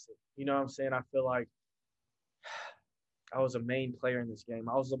complete opposite. You know what I'm saying? I feel like I was a main player in this game.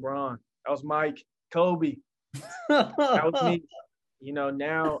 I was LeBron. I was Mike, Kobe. That was me. You know,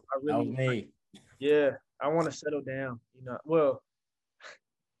 now I really, that was me. Yeah, I want to settle down. You know, well,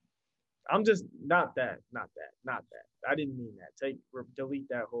 I'm just not that. I didn't mean that. Delete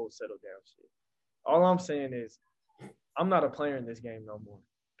that whole settle down shit. All I'm saying is, I'm not a player in this game no more.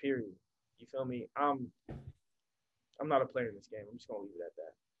 Period. You feel me? I'm not a player in this game. I'm just gonna leave it at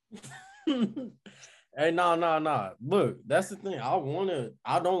that. Hey, no. Look, that's the thing. I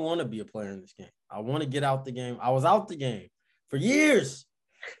don't want to be a player in this game. I want to get out the game. I was out the game for years.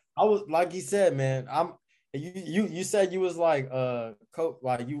 I was like he said, man. You said you was like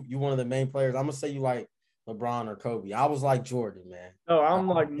like you one of the main players. I'm gonna say you like LeBron or Kobe. I was like Jordan, man. No, I'm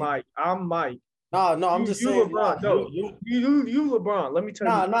like Mike. I'm Mike. No, I'm just You saying. LeBron. No, you LeBron. Let me tell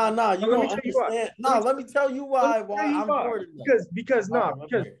you. You Let me don't tell you why. understand. No, let me tell you why I'm Jordan.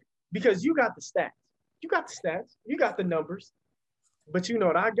 Because you got the stats. You got the stats. You got the numbers. But you know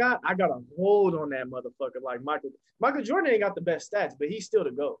what I got? I got a hold on that motherfucker like Michael. Michael Jordan ain't got the best stats, but he's still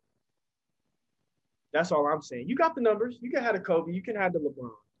the GOAT. That's all I'm saying. You got the numbers. You can have the Kobe. You can have the LeBron.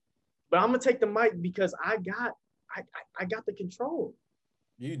 But I'm gonna take the Mike because I got the control.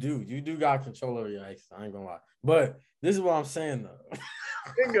 You do got control over your ice. I ain't gonna lie. But this is what I'm saying though.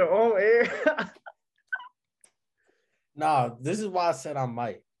 Nigga on air. Nah, this is why I said I'm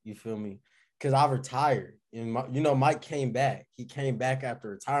Mike. You feel me? Because I retired. And Mike came back. He came back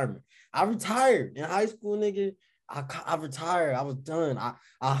after retirement. I retired in high school, nigga. I retired. I was done. I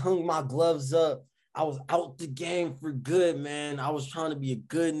hung my gloves up. I was out the game for good, man. I was trying to be a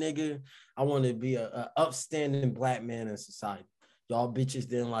good nigga. I wanted to be a upstanding black man in society. Y'all bitches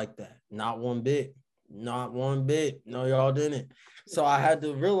didn't like that. Not one bit. Not one bit. No, y'all didn't. So I had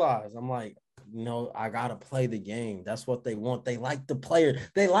to realize, I'm like, I got to play the game. That's what they want. They like the player.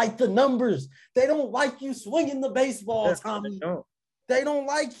 They like the numbers. They don't like you swinging the baseball, Tommy. They don't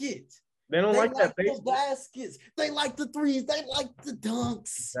like it. They don't like that the baskets. They like the threes. They like the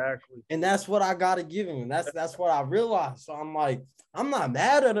dunks. Exactly. And that's what I got to give him. And that's what I realized. So I'm like, I'm not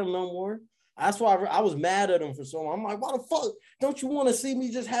mad at him no more. That's why I was mad at him for so long. I'm like, why the fuck don't you want to see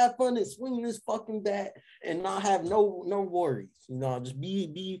me just have fun and swing this fucking bat and not have no worries? Just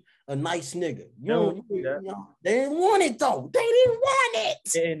be a nice nigga. They didn't want it though. They didn't want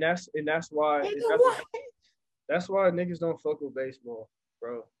it. And that's why that's why niggas don't fuck with baseball,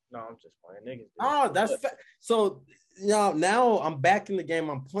 bro. No, I'm just playing niggas. Oh, that's so now I'm back in the game.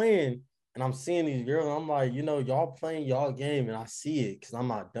 I'm playing and I'm seeing these girls. I'm like, y'all playing y'all game, and I see it because I'm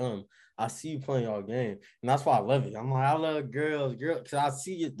not dumb. I see you playing y'all game, and that's why I love it. I'm like, I love girls, because I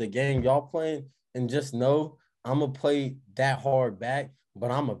see the game y'all playing, and just know I'm gonna play that hard back,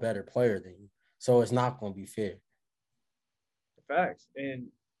 but I'm a better player than you, so it's not gonna be fair. Facts, and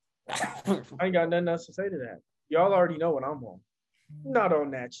I ain't got nothing else to say to that. Y'all already know what I'm on. Not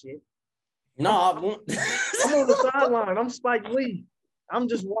on that shit. No, I'm on the sideline. I'm Spike Lee. I'm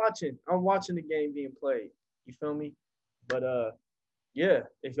just watching. I'm watching the game being played. You feel me? But yeah,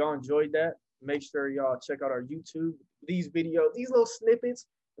 if y'all enjoyed that, make sure y'all check out our YouTube. These videos, these little snippets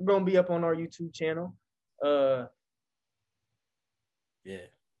are gonna be up on our YouTube channel.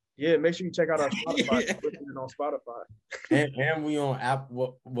 Yeah, make sure you check out our Spotify. Listening on Spotify. and we on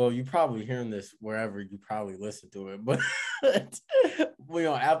Apple. Well, you probably hearing this wherever you probably listen to it, but we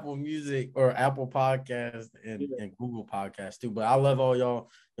on Apple Music or Apple Podcast and Google Podcast too. But I love all y'all.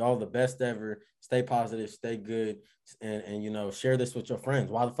 Y'all the best ever. Stay positive, stay good, and share this with your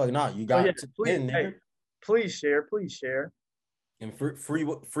friends. Why the fuck not? You got please share. And free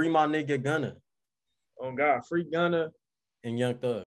my nigga Gunna. Oh God, free Gunna and Young Thug.